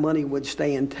that money would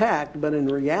stay intact. But in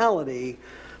reality,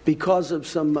 because of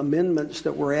some amendments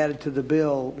that were added to the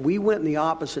bill, we went in the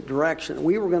opposite direction.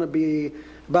 We were going to be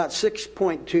about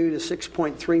 $6.2 to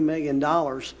 $6.3 million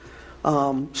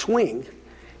swing,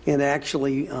 and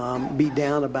actually be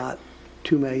down about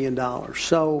 $2 million.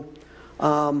 So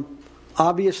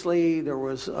obviously, there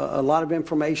was a lot of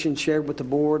information shared with the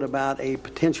board about a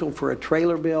potential for a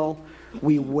trailer bill.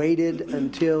 We waited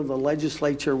until the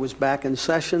legislature was back in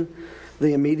session.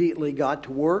 They immediately got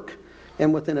to work,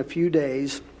 and within a few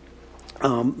days,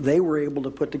 they were able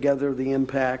to put together the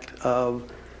impact of,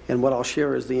 and what I'll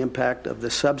share is the impact of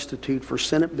the substitute for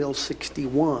Senate Bill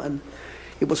 61.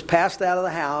 It was passed out of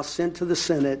the House, sent to the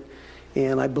Senate,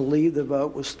 and I believe the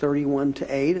vote was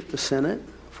 31-8 at the Senate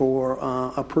for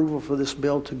approval for this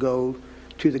bill to go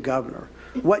to the governor.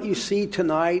 What you see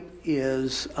tonight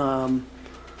is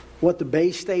what the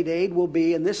base state aid will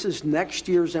be, and this is next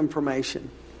year's information.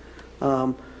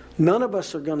 None of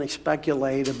us are going to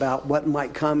speculate about what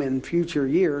might come in future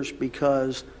years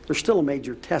because there's still a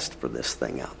major test for this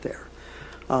thing out there.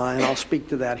 And I'll speak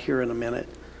to that here in a minute.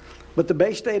 But the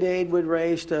base state aid would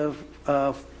raise to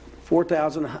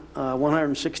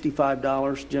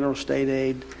 $4,165. General state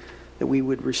aid that we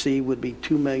would receive would be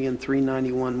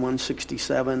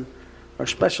 $2,391,167. Our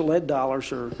special ed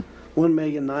dollars are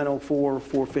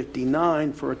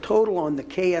 $1,904,459 for a total on the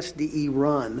KSDE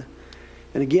run.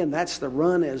 And again, that's the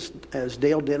run as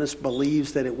Dale Dennis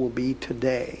believes that it will be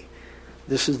today.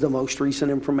 This is the most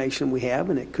recent information we have,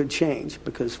 and it could change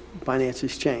because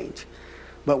finances change.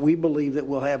 But we believe that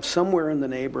we'll have somewhere in the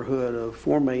neighborhood of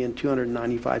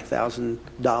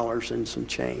 $4,295,000 and some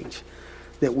change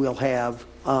that we'll have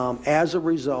as a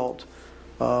result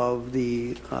of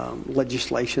the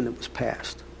legislation that was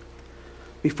passed.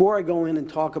 Before I go in and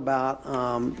talk about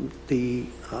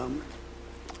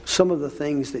some of the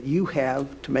things that you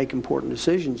have to make important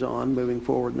decisions on moving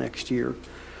forward next year,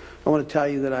 I want to tell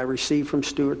you that I received from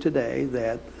Stuart today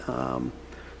that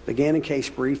the Gannon case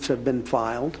briefs have been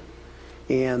filed,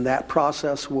 and that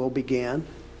process will begin.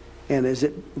 And as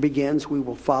it begins, we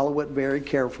will follow it very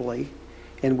carefully,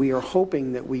 and we are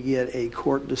hoping that we get a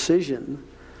court decision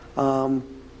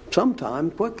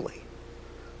sometime quickly.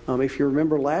 If you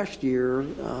remember last year,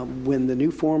 when the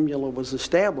new formula was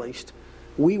established,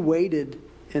 we waited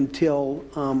until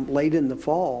late in the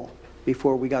fall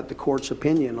before we got the court's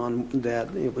opinion on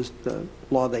that it was the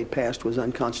law they passed was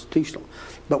unconstitutional.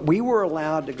 But we were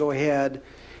allowed to go ahead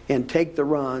and take the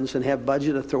runs and have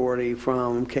budget authority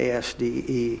from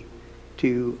KSDE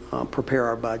to prepare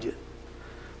our budget.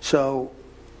 So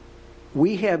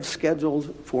we have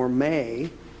scheduled for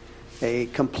May a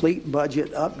complete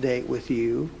budget update with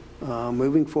you.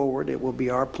 Moving forward, it will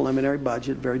be our preliminary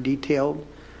budget, very detailed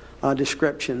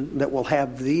description that will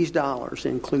have these dollars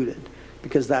included,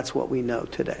 because that's what we know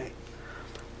today.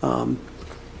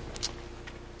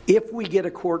 If we get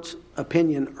a court's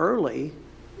opinion early,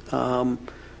 and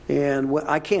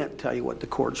I can't tell you what the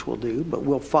courts will do, but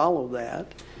we'll follow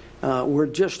that. We're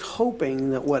just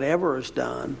hoping that whatever is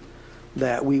done,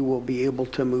 that we will be able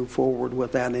to move forward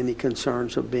without any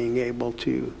concerns of being able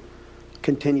to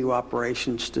continue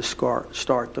operations to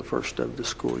start the first of the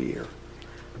school year.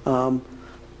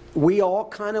 We all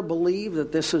kind of believe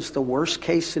that this is the worst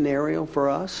case scenario for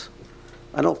us.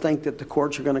 I don't think that the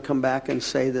courts are going to come back and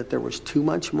say that there was too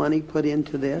much money put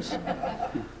into this.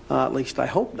 At least I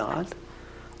hope not.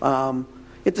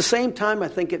 At the same time, I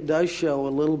think it does show a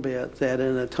little bit that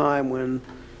in a time when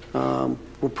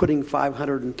we're putting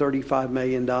 $535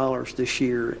 million this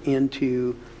year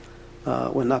into,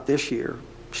 well, not this year,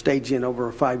 staging over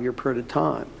a 5-year period of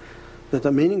time, that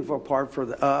the meaningful part for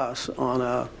us on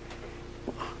a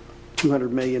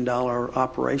 $200 million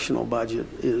operational budget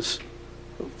is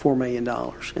 $4 million.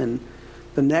 And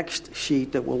the next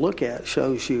sheet that we'll look at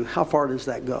shows you how far does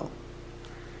that go.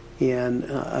 And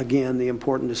again, the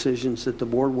important decisions that the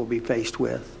board will be faced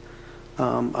with.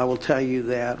 I will tell you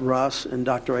that Russ and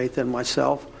Dr. Atha and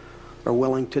myself are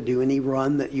willing to do any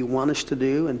run that you want us to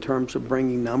do in terms of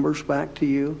bringing numbers back to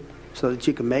you so that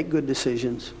you can make good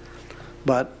decisions.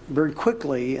 But very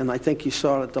quickly, and I think you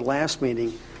saw it at the last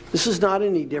meeting, this is not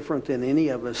any different than any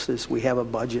of us as we have a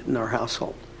budget in our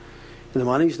household. And the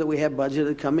monies that we have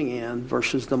budgeted coming in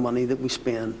versus the money that we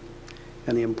spend,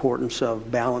 and the importance of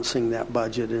balancing that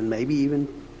budget and maybe even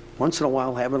once in a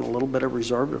while having a little bit of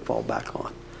reserve to fall back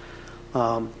on.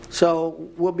 So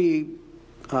we'll be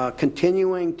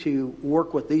continuing to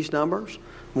work with these numbers,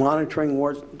 monitoring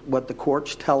what the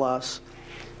courts tell us,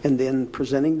 and then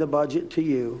presenting the budget to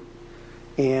you.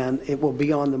 And it will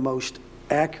be on the most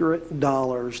accurate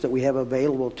dollars that we have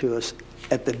available to us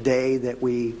at the day that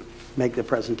we make the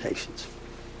presentations.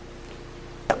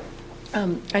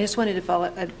 I just wanted to follow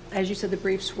up. As you said, the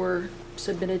briefs were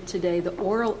submitted today. The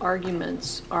oral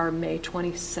arguments are May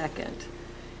 22nd.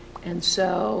 And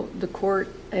so the court,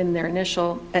 in their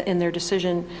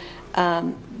decision,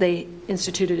 they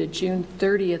instituted a June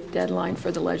 30th deadline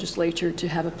for the legislature to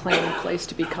have a plan in place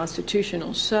to be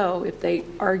constitutional. So if they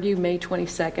argue May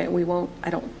 22nd, I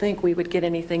don't think we would get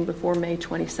anything before May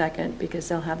 22nd because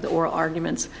they'll have the oral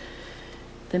arguments.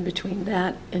 Then between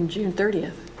that and June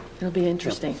 30th, it'll be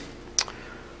interesting. Yep.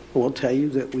 We'll tell you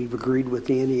that we've agreed with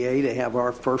the NEA to have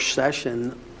our first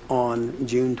session on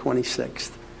June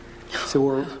 26th.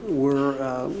 So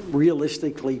we're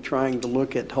realistically trying to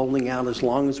look at holding out as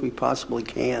long as we possibly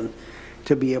can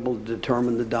to be able to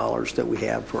determine the dollars that we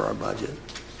have for our budget.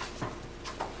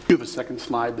 You have a second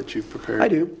slide that you've prepared? I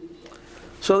do.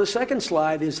 So the second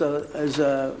slide is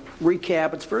a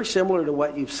recap. It's very similar to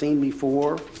what you've seen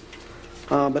before,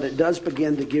 but it does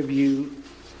begin to give you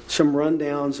some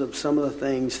rundowns of some of the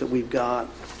things that we've got.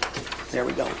 There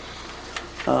we go.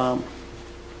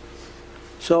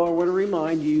 So I want to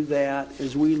remind you that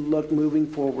as we look moving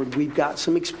forward, we've got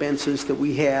some expenses that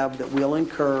we have that we'll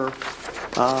incur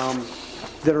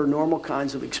that are normal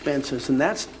kinds of expenses. And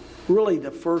that's really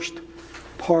the first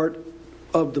part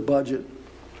of the budget.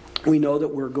 We know that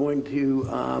we're going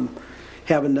to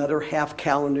have another half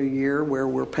calendar year where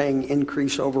we're paying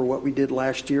increase over what we did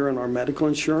last year in our medical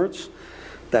insurance.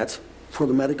 That's for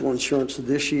the medical insurance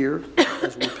this year.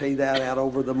 As we pay that out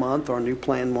over the month, our new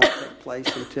plan won't take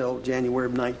place until January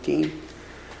of 19.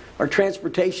 Our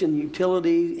transportation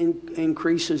utility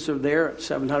increases are there at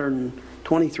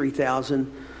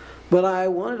 $723,000. But I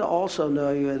wanted to also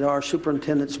know you at our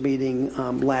superintendent's meeting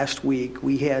last week,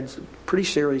 we had pretty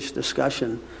serious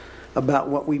discussion about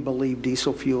what we believe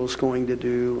diesel fuel is going to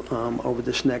do over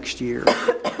this next year.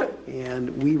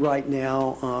 And we right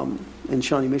now in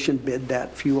Shawnee Mission bid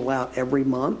that fuel out every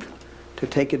month to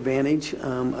take advantage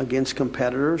against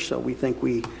competitors. So we think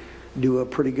we do a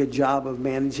pretty good job of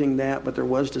managing that. But there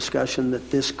was discussion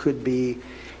that this could be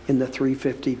in the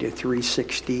 $350 to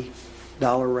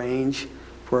 $360 range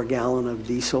for a gallon of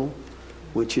diesel,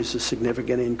 which is a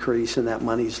significant increase, and that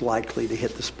money is likely to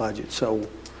hit this budget. So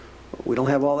we don't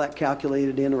have all that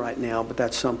calculated in right now, but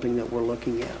that's something that we're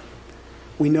looking at.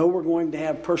 We know we're going to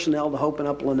have personnel to open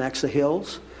up Lenexa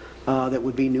Hills. That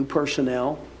would be new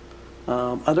personnel.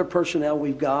 Other personnel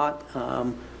we've got,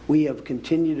 we have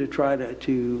continued to try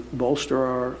to bolster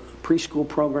our preschool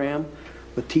program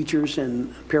with teachers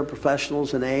and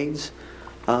paraprofessionals and aides.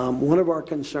 One of our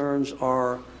concerns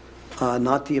are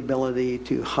not the ability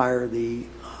to hire the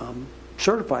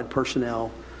certified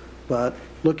personnel, but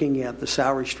looking at the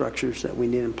salary structures that we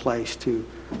need in place to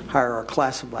hire our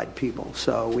classified people.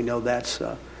 So we know that's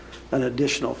an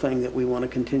additional thing that we want to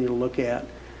continue to look at.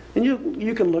 And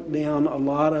you can look down, a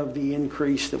lot of the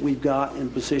increase that we've got in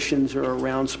positions are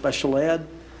around special ed.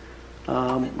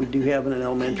 We do have an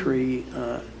elementary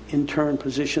intern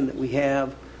position that we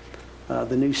have,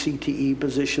 the new CTE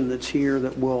position that's here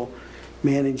that will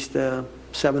manage the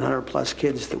 700 plus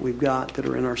kids that we've got that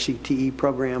are in our CTE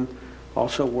program,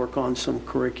 also work on some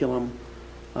curriculum,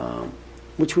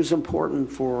 which was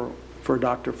important for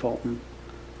Dr. Fulton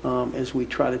as we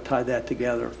try to tie that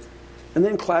together. And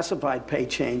then classified pay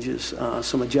changes,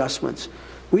 some adjustments.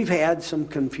 We've had some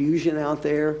confusion out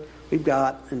there. We've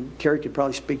got, and Terry could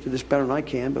probably speak to this better than I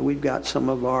can, but we've got some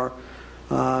of our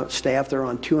staff that are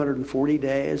on 240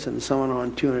 days and some are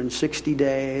on 260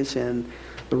 days, and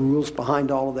the rules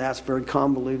behind all of that's very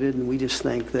convoluted, and we just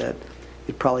think that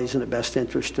it probably is in the best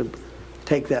interest to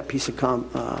take that piece of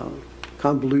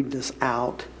convolutedness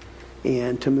out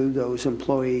and to move those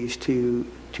employees to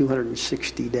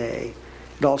 260 day.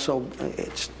 It also,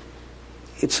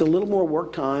 it's a little more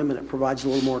work time and it provides a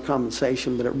little more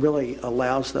compensation, but it really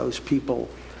allows those people,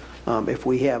 if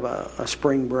we have a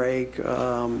spring break,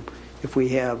 if we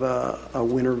have a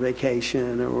winter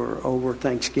vacation or over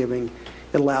Thanksgiving,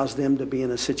 it allows them to be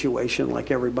in a situation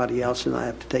like everybody else and not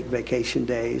have to take vacation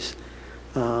days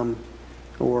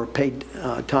or paid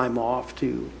time off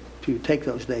to take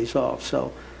those days off.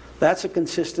 So that's a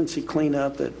consistency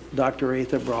cleanup that Dr.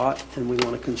 Atha brought, and we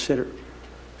want to consider.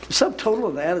 The subtotal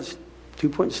of that is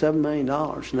 $2.7 million,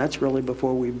 and that's really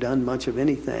before we've done much of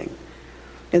anything.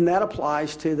 And that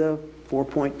applies to the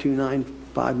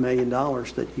 $4.295 million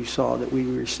that you saw that we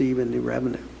receive in new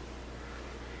revenue.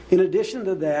 In addition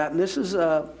to that, and this is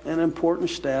an important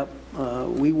step,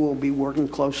 we will be working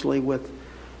closely with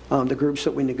the groups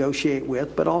that we negotiate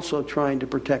with, but also trying to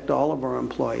protect all of our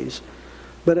employees.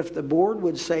 But if the board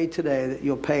would say today that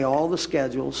you'll pay all the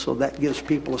schedules, so that gives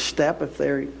people a step if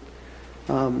they're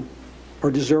are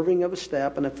deserving of a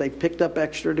step, and if they picked up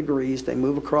extra degrees, they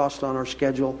move across on our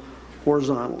schedule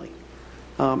horizontally.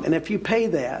 And if you pay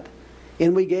that,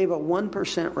 and we gave a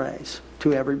 1% raise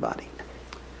to everybody,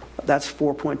 that's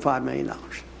 $4.5 million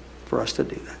for us to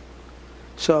do that.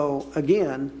 So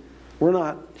again, we're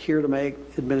not here to make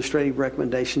administrative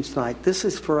recommendations tonight. This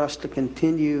is for us to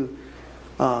continue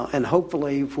and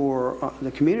hopefully for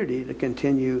the community to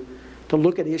continue to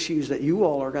look at issues that you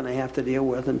all are going to have to deal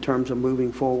with in terms of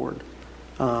moving forward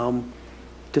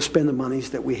to spend the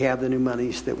monies that we have, the new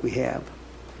monies that we have.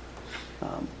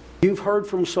 You've heard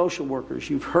from social workers.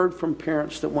 You've heard from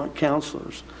parents that want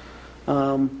counselors.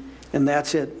 And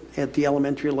that's at the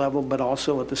elementary level, but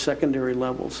also at the secondary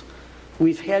levels.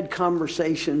 We've had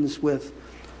conversations with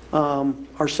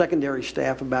our secondary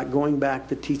staff about going back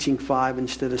to teaching 5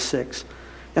 instead of 6.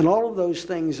 And all of those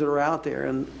things that are out there,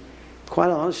 and quite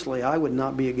honestly, I would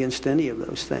not be against any of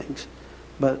those things.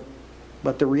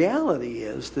 But the reality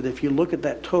is that if you look at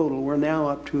that total, we're now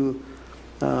up to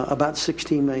about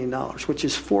 $16 million, which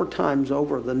is 4 times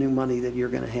over the new money that you're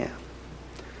going to have.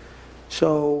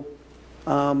 So,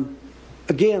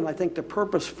 again, I think the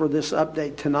purpose for this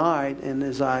update tonight, and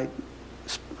as I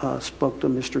spoke to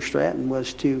Mr. Stratton,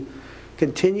 was to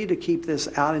continue to keep this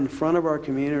out in front of our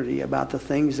community about the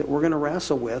things that we're going to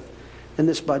wrestle with in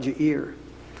this budget year.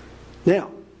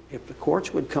 Now, if the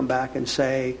courts would come back and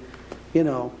say,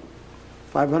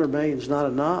 $500 million is not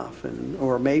enough,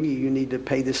 or maybe you need to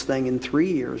pay this thing in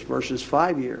 3 years versus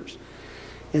 5 years,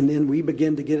 and then we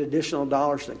begin to get additional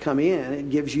dollars that come in, it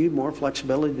gives you more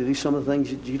flexibility to do some of the things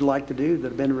that you'd like to do that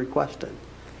have been requested.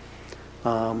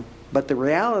 But the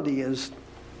reality is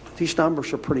these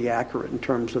numbers are pretty accurate in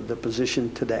terms of the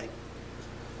position today.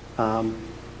 And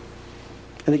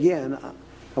again,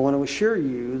 I want to assure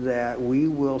you that we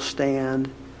will stand,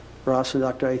 Ross and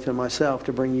Dr. Athan and myself,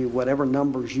 to bring you whatever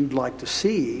numbers you'd like to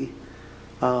see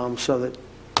so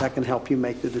that can help you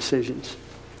make the decisions.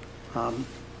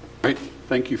 Great.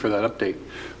 Thank you for that update.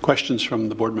 Questions from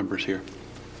the board members here?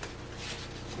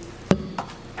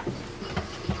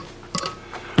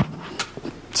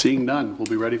 Seeing none, we'll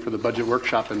be ready for the budget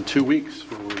workshop in 2 weeks,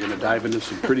 where we're going to dive into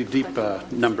some pretty deep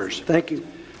numbers. Thank you.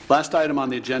 Last item on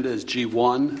the agenda is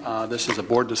G1. This is a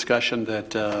board discussion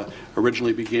that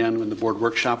originally began in the board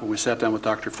workshop when we sat down with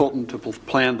Dr. Fulton to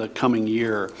plan the coming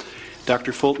year.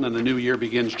 Dr. Fulton, and the new year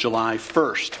begins July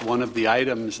 1st. One of the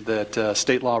items that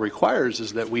state law requires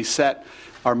is that we set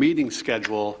our meeting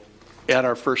schedule at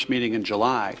our first meeting in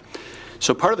July.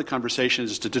 So part of the conversation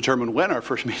is to determine when our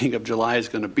first meeting of July is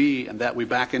going to be, and that we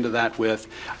back into that with,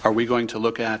 are we going to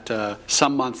look at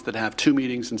some months that have 2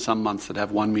 meetings and some months that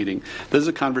have 1 meeting? This is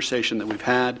a conversation that we've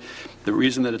had. The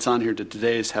reason that it's on here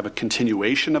today is have a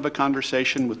continuation of a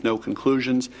conversation with no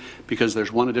conclusions, because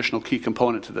there's one additional key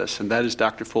component to this, and that is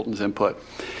Dr. Fulton's input.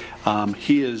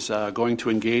 He is going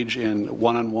to engage in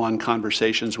one-on-one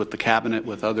conversations with the cabinet,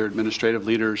 with other administrative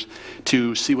leaders,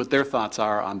 to see what their thoughts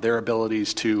are on their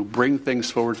abilities to bring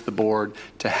things forward to the board,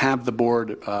 to have the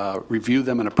board review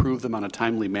them and approve them on a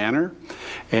timely manner,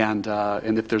 and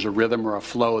if there's a rhythm or a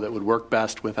flow that would work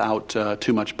best without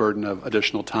too much burden of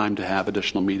additional time to have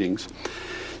additional meetings.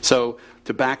 So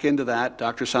to back into that,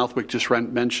 Dr. Southwick just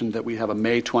mentioned that we have a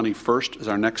May 21st as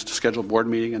our next scheduled board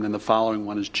meeting, and then the following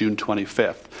one is June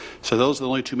 25th. So those are the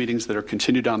only 2 meetings that are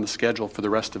continued on the schedule for the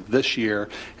rest of this year,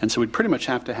 and so we'd pretty much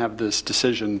have to have this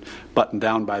decision buttoned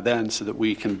down by then so that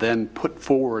we can then put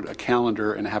forward a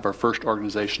calendar and have our first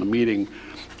organizational meeting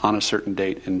on a certain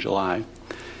date in July.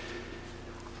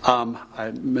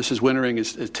 Mrs. Wintering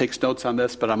takes notes on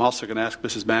this, but I'm also going to ask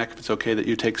Mrs. Mack if it's okay that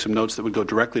you take some notes that would go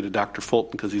directly to Dr.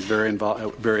 Fulton, because he's very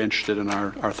interested in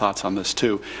our thoughts on this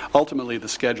too. Ultimately, the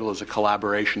schedule is a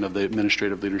collaboration of the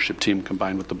administrative leadership team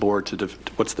combined with the board to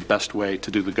what's the best way to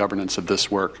do the governance of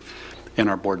this work in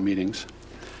our board meetings.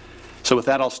 So with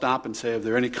that, I'll stop and say, are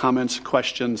there any comments,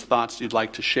 questions, thoughts you'd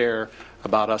like to share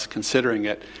about us considering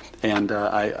it? And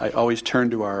I always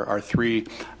turn to our 3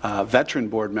 veteran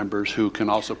board members who can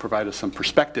also provide us some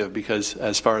perspective, because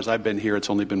as far as I've been here,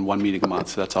 it's only been 1 meeting a month,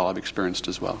 so that's all I've experienced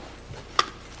as well.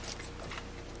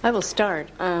 I will start.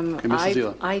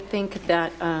 I think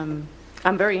that I'm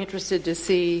very interested to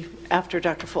see, after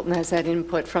Dr. Fulton has had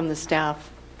input from the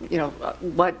staff,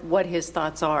 what his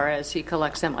thoughts are as he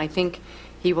collects them. I think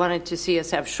he wanted to see us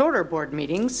have shorter board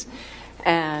meetings,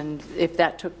 and if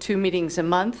that took 2 meetings a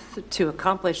month to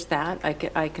accomplish that,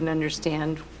 I can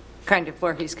understand kind of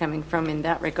where he's coming from in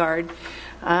that regard.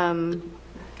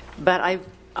 But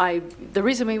the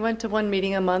reason we went to 1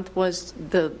 meeting a month was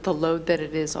the load that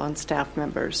it is on staff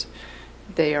members.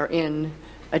 They are in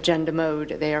agenda mode,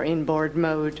 they are in board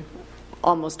mode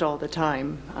almost all the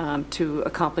time to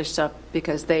accomplish stuff,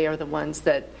 because they are the ones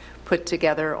that put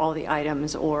together all the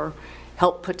items or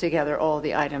help put together all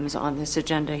the items on this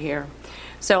agenda here.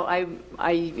 So I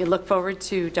look forward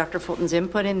to Dr. Fulton's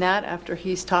input in that after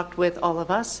he's talked with all of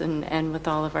us and with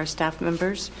all of our staff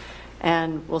members,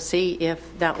 and we'll see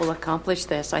if that will accomplish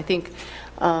this. I think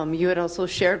you had also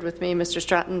shared with me, Mr.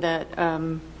 Stratton, that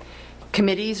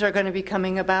committees are going to be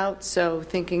coming about, so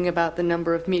thinking about the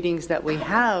number of meetings that we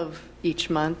have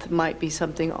each month might be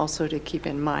something also to keep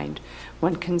in mind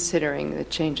when considering the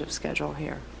change of schedule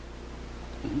here.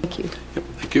 Thank you. Yep,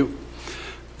 thank you.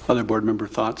 Other board member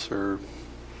thoughts or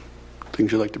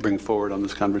things you'd like to bring forward on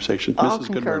this conversation? I'll Mrs.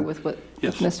 concur Goodburn. with what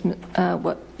Yes.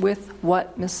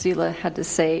 what Ms. Sela had to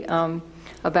say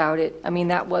about it. I mean,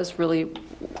 that was really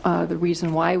the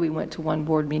reason why we went to 1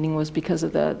 board meeting, was because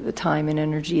of the time and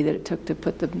energy that it took to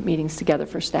put the meetings together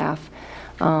for staff.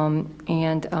 Then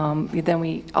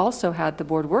we also had the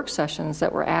board work sessions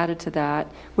that were added to that,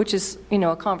 which is,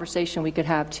 a conversation we could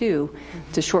have too,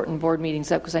 to shorten board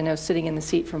meetings up, because I know sitting in the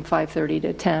seat from 5:30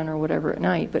 to 10 or whatever at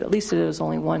night, but at least it was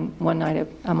only one night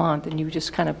a month, and you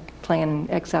just kind of plan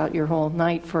and X out your whole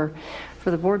night for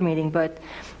the board meeting. But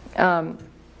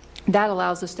that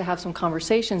allows us to have some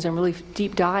conversations and really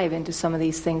deep dive into some of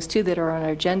these things too that are on our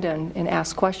agenda, and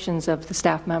ask questions of the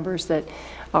staff members that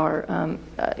are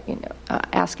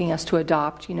asking us to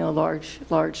adopt large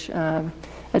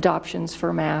adoptions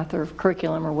for math or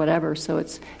curriculum or whatever. So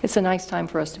it's a nice time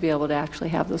for us to be able to actually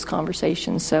have those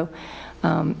conversations. So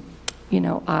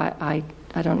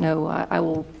I don't know. I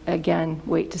will, again,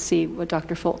 wait to see what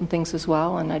Dr. Fulton thinks as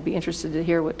well, and I'd be interested to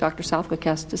hear what Dr. Southwick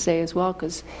has to say as well,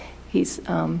 because he's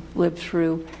lived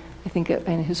through, I think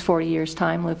in his 40 years'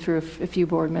 time, lived through a few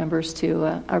board members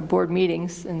to our board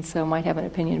meetings, and so might have an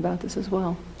opinion about this as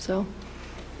well. So,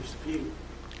 Just a few.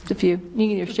 just a few. You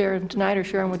can either share them tonight or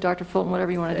share them with Dr. Fulton,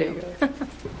 whatever you want to do.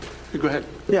 Go ahead.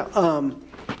 Yeah,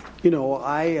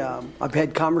 I've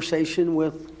had conversation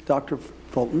with Dr.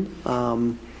 Fulton.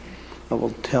 I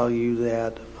will tell you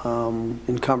that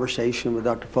in conversation with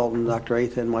Dr. Fulton, Dr.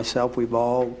 Atha, and myself, we've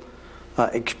all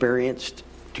experienced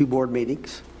 2 board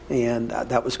meetings, and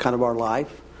that was kind of our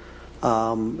life.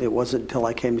 It wasn't until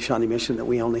I came to Shawnee Mission that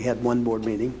we only had 1 board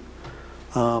meeting.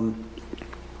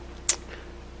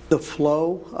 The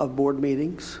flow of board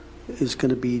meetings is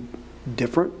going to be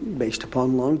different based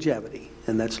upon longevity,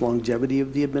 and that's longevity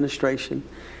of the administration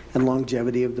and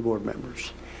longevity of the board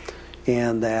members.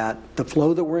 And that the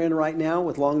flow that we're in right now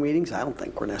with long meetings, I don't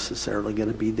think we're necessarily going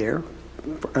to be there.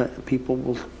 People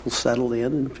will settle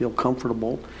in and feel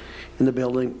comfortable in the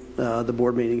building. The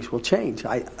board meetings will change.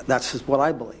 That's just what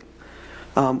I believe.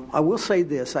 I will say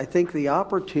this. I think the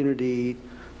opportunity,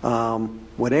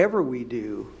 whatever we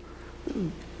do,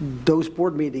 those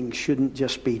board meetings shouldn't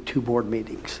just be 2 board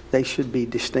meetings. They should be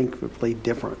distinctively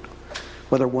different.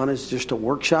 Whether one is just a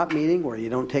workshop meeting where you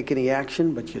don't take any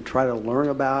action, but you try to learn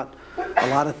about a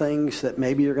lot of things that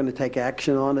maybe you're going to take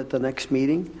action on at the next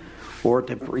meeting, or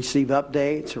to receive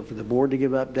updates, or for the board to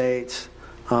give updates.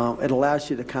 It allows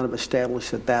you to kind of establish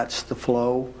that that's the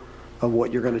flow of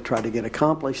what you're going to try to get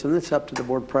accomplished. And it's up to the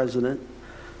board president,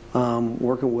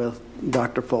 working with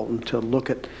Dr. Fulton, to look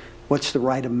at what's the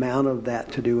right amount of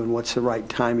that to do and what's the right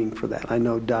timing for that. I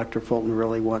know Dr. Fulton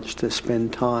really wants to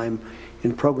spend time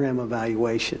in program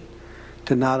evaluation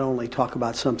to not only talk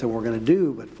about something we're going to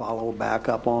do, but follow back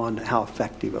up on how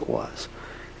effective it was.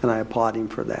 And I applaud him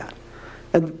for that.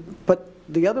 But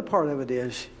the other part of it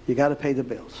is you got to pay the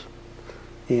bills.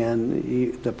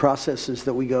 And the processes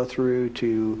that we go through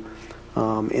to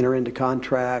enter into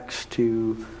contracts,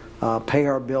 to pay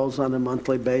our bills on a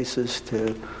monthly basis,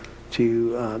 to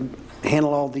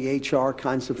handle all the HR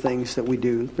kinds of things that we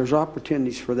do, there's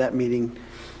opportunities for that meeting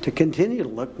to continue to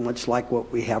look much like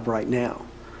what we have right now.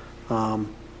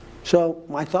 So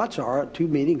my thoughts are 2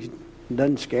 meetings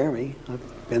doesn't scare me.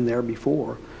 I've been there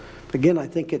before. Again, I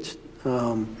think it's,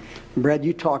 Brad,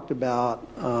 you talked about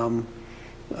one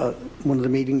of the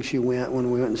meetings you went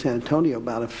when we went in San Antonio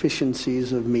about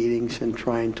efficiencies of meetings and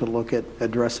trying to look at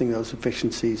addressing those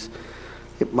efficiencies.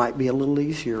 It might be a little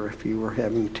easier if you were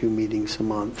having 2 meetings a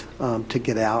month to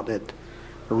get out at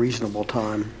a reasonable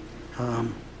time.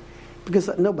 Because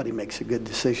nobody makes a good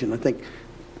decision. I think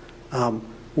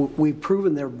we've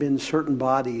proven there have been certain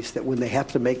bodies that when they have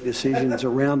to make decisions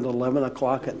around 11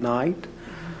 o'clock at night,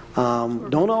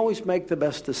 don't always make the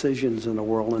best decisions in the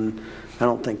world, and I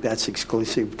don't think that's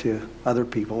exclusive to other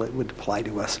people. It would apply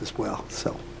to us as well.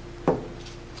 So,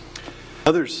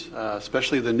 Others,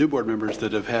 especially the new board members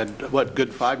that have had,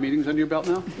 good 5 meetings under your belt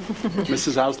now?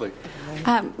 Mrs. Owsley.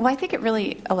 Well, I think it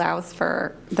really allows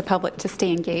for the public to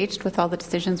stay engaged with all the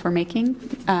decisions we're making.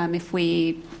 If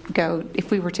we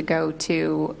were to go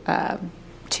to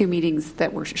 2 meetings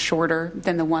that were shorter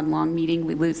than the 1 long meeting,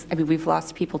 we've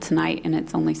lost people tonight, and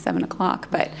it's only 7 o'clock.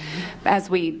 But as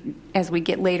we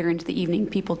get later into the evening,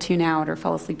 people tune out or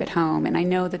fall asleep at home, and I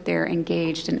know that they're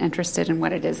engaged and interested in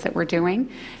what it is that we're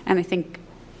doing. And I think,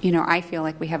 I feel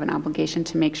like we have an obligation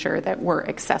to make sure that we're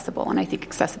accessible, and I think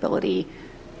accessibility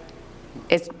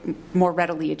is more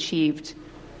readily achieved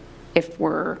if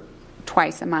we're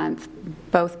twice a month,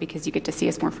 both because you get to see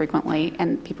us more frequently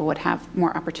and people would have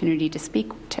more opportunity to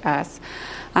speak to us,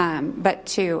 but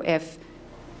 2, if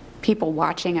people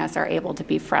watching us are able to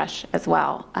be fresh as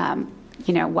well.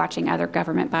 Watching other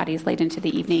government bodies late into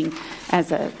the evening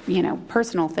as a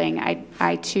personal thing,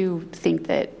 I too think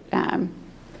that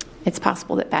it's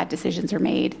possible that bad decisions are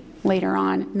made later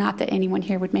on. Not that anyone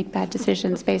here would make bad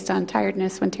decisions based on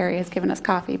tiredness when Terry has given us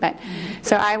coffee, but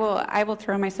so I will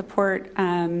throw my support.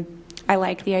 I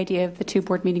like the idea of the 2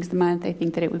 board meetings a month. I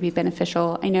think that it would be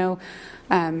beneficial. I know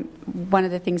one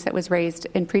of the things that was raised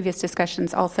in previous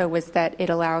discussions also was that it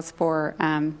allows for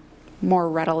more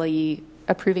readily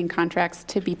approving contracts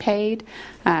to be paid.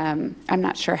 I'm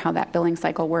not sure how that billing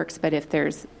cycle works, but if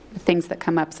there's things that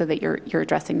come up so that you're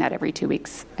addressing that every 2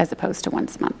 weeks as opposed to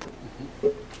once a month.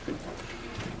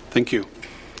 Thank you.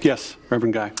 Yes,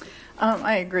 Reverend Guy.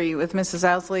 I agree with Mrs.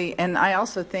 Owsley, and I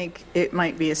also think it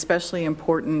might be especially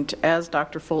important as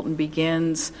Dr. Fulton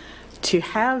begins to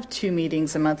have 2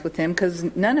 meetings a month with him, because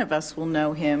none of us will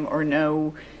know him or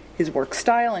know his work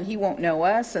style, and he won't know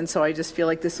us. And so I just feel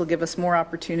like this will give us more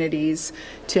opportunities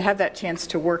to have that chance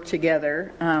to work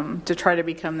together, to try to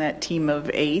become that team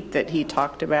of 8 that he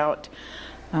talked about.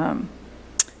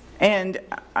 And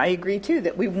I agree, too,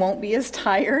 that we won't be as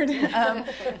tired.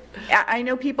 I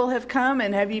know people have come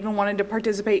and have even wanted to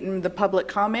participate in the public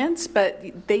comments, but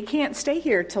they can't stay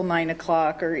here till 9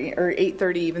 o'clock or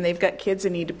 8:30 even. They've got kids they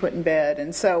need to put in bed.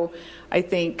 And so I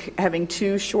think having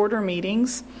 2 shorter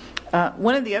meetings.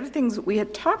 One of the other things we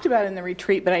had talked about in the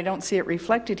retreat, but I don't see it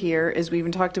reflected here, is we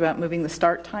even talked about moving the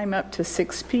start time up to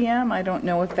 6 p.m. I don't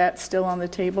know if that's still on the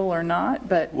table or not,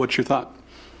 but What's your thought?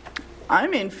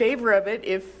 I'm in favor of it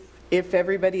if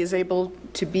everybody is able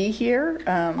to be here.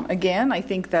 Again, I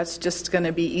think that's just going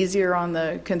to be easier on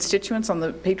the constituents, on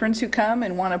the patrons who come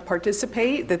and want to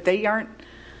participate, that they aren't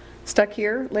stuck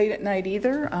here late at night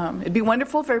either. It'd be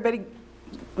wonderful if everybody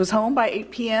was home by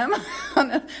 8 p.m.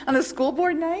 on a school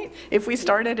board night. If we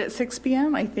started at 6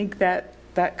 p.m., I think that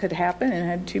could happen and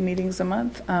had 2 meetings a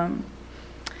month.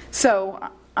 So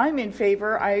I'm in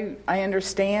favor. I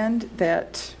understand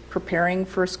that preparing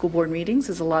for school board meetings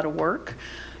is a lot of work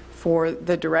for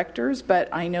the directors, but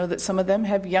I know that some of them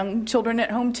have young children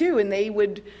at home too, and they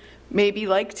would maybe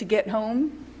like to get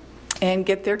home and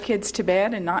get their kids to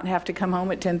bed and not have to come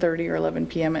home at 10:30 or 11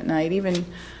 p.m. at night, even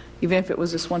if it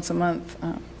was just once a month.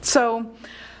 So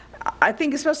I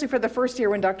think especially for the first year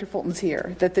when Dr. Fulton's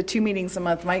here, that the 2 meetings a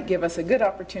month might give us a good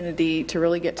opportunity to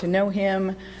really get to know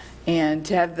him and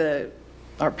to have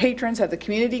our patrons, have the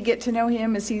community get to know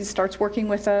him as he starts working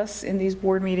with us in these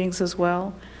board meetings as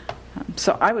well.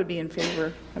 So I would be in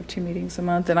favor of 2 meetings a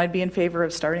month, and I'd be in favor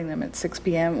of starting them at 6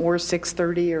 p.m. or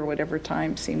 6:30 or whatever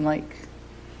time seemed like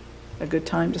a good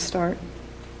time to start.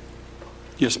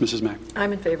 Yes, Mrs. Mack.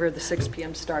 I'm in favor of the 6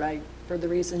 p.m. start, for the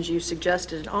reasons you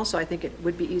suggested, and also I think it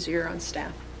would be easier on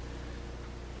staff.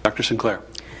 Dr. Sinclair.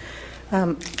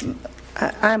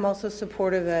 I'm also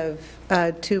supportive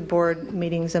of 2 board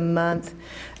meetings a month,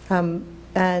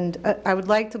 and I would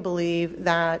like to believe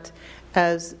that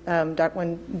as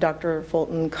when Dr.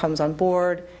 Fulton comes on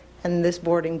board and this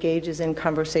board engages in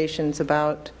conversations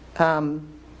about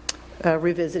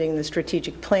revisiting the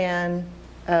strategic plan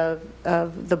of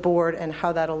the board and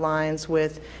how that aligns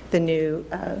with the new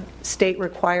state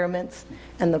requirements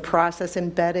and the process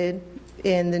embedded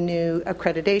in the new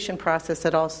accreditation process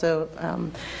that also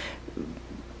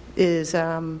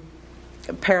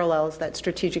parallels that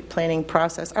strategic planning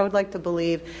process. I would like to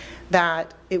believe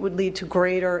that it would lead to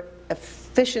greater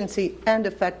efficiency and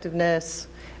effectiveness,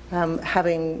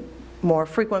 having more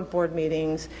frequent board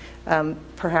meetings.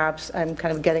 Perhaps I'm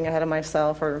kind of getting ahead of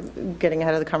myself or getting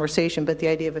ahead of the conversation, but the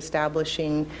idea of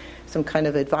establishing some kind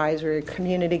of advisory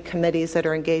community committees that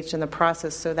are engaged in the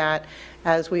process so that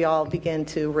as we all begin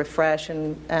to refresh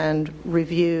and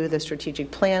review the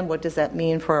strategic plan, what does that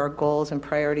mean for our goals and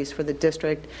priorities for the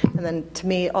district? And then to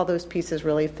me, all those pieces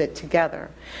really fit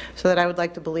together. So that I would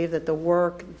like to believe that the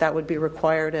work that would be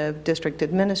required of district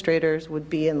administrators would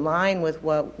be in line with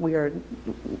what we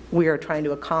are trying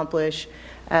to accomplish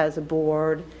as a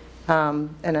board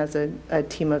and as a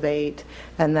team of 8,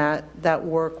 and that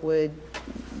work would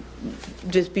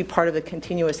just be part of a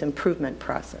continuous improvement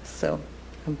process. So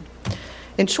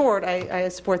in short, I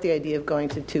support the idea of going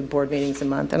to 2 board meetings a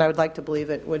month, and I would like to believe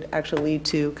it would actually lead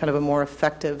to kind of a more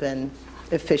effective and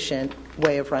efficient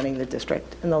way of running the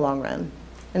district in the long run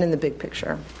and in the big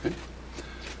picture. Okay.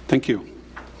 Thank you.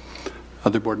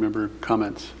 Other board member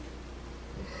comments?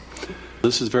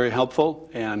 This is very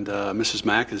helpful, and Mrs.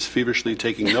 Mack is feverishly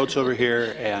taking notes over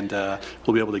here, and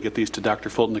we'll be able to get these to Dr.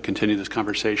 Fulton to continue this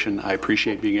conversation. I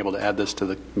appreciate being able to add this to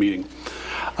the meeting.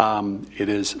 It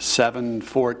is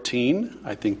 7:14.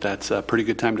 I think that's a pretty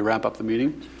good time to wrap up the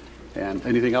meeting. And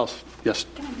anything else? Yes,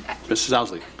 Mrs.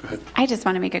 Owsley, go ahead. I just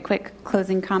want to make a quick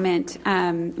closing comment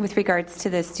with regards to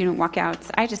the student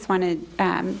walkouts. I just want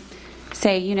to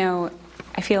say,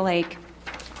 I feel like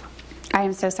I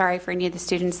am so sorry for any of the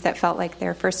students that felt like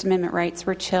their First Amendment rights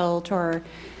were chilled or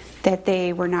that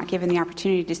they were not given the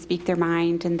opportunity to speak their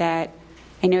mind, and that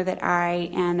I know that I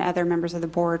and other members of the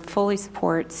board fully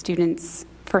support students'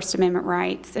 First Amendment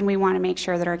rights, and we want to make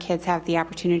sure that our kids have the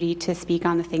opportunity to speak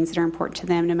on the things that are important to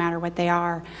them no matter what they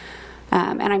are.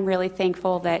 And I'm really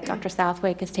thankful that Dr.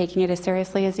 Southwick is taking it as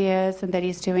seriously as he is, and that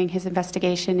he's doing his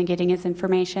investigation and getting his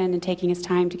information and taking his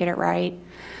time to get it right.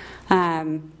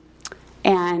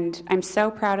 And I'm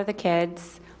so proud of the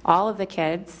kids, all of the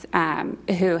kids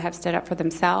who have stood up for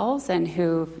themselves and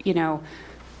who've,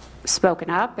 spoken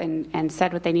up and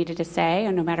said what they needed to say,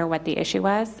 and no matter what the issue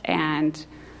was. And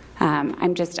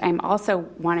I'm also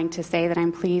wanting to say that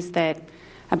I'm pleased that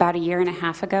about a year and a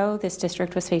half ago, this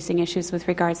district was facing issues with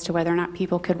regards to whether or not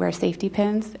people could wear safety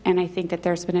pins. And I think that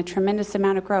there's been a tremendous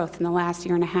amount of growth in the last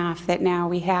year and a half that now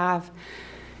we have,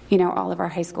 all of our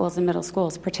high schools and middle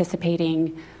schools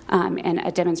participating in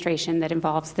a demonstration that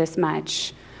involves this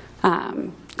much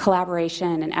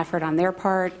collaboration and effort on their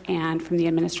part and from the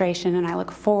administration. And I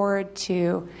look forward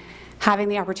to having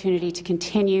the opportunity to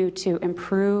continue to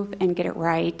improve and get it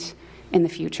right in the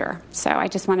future. So I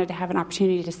just wanted to have an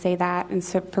opportunity to say that and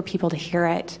so for people to hear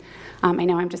it. I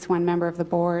know I'm just one member of the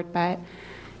board, but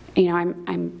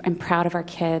I'm proud of our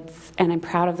kids, and I'm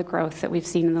proud of the growth that we've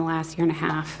seen in the last year and a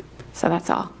half. So that's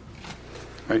all.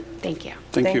 Right. Thank you.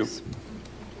 Thank you. Thanks.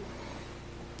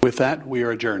 With that, we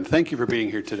are adjourned. Thank you for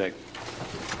being here today.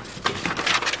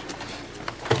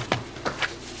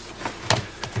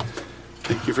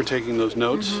 Thank you for taking those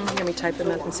notes. Let me type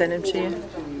them up and send them to you.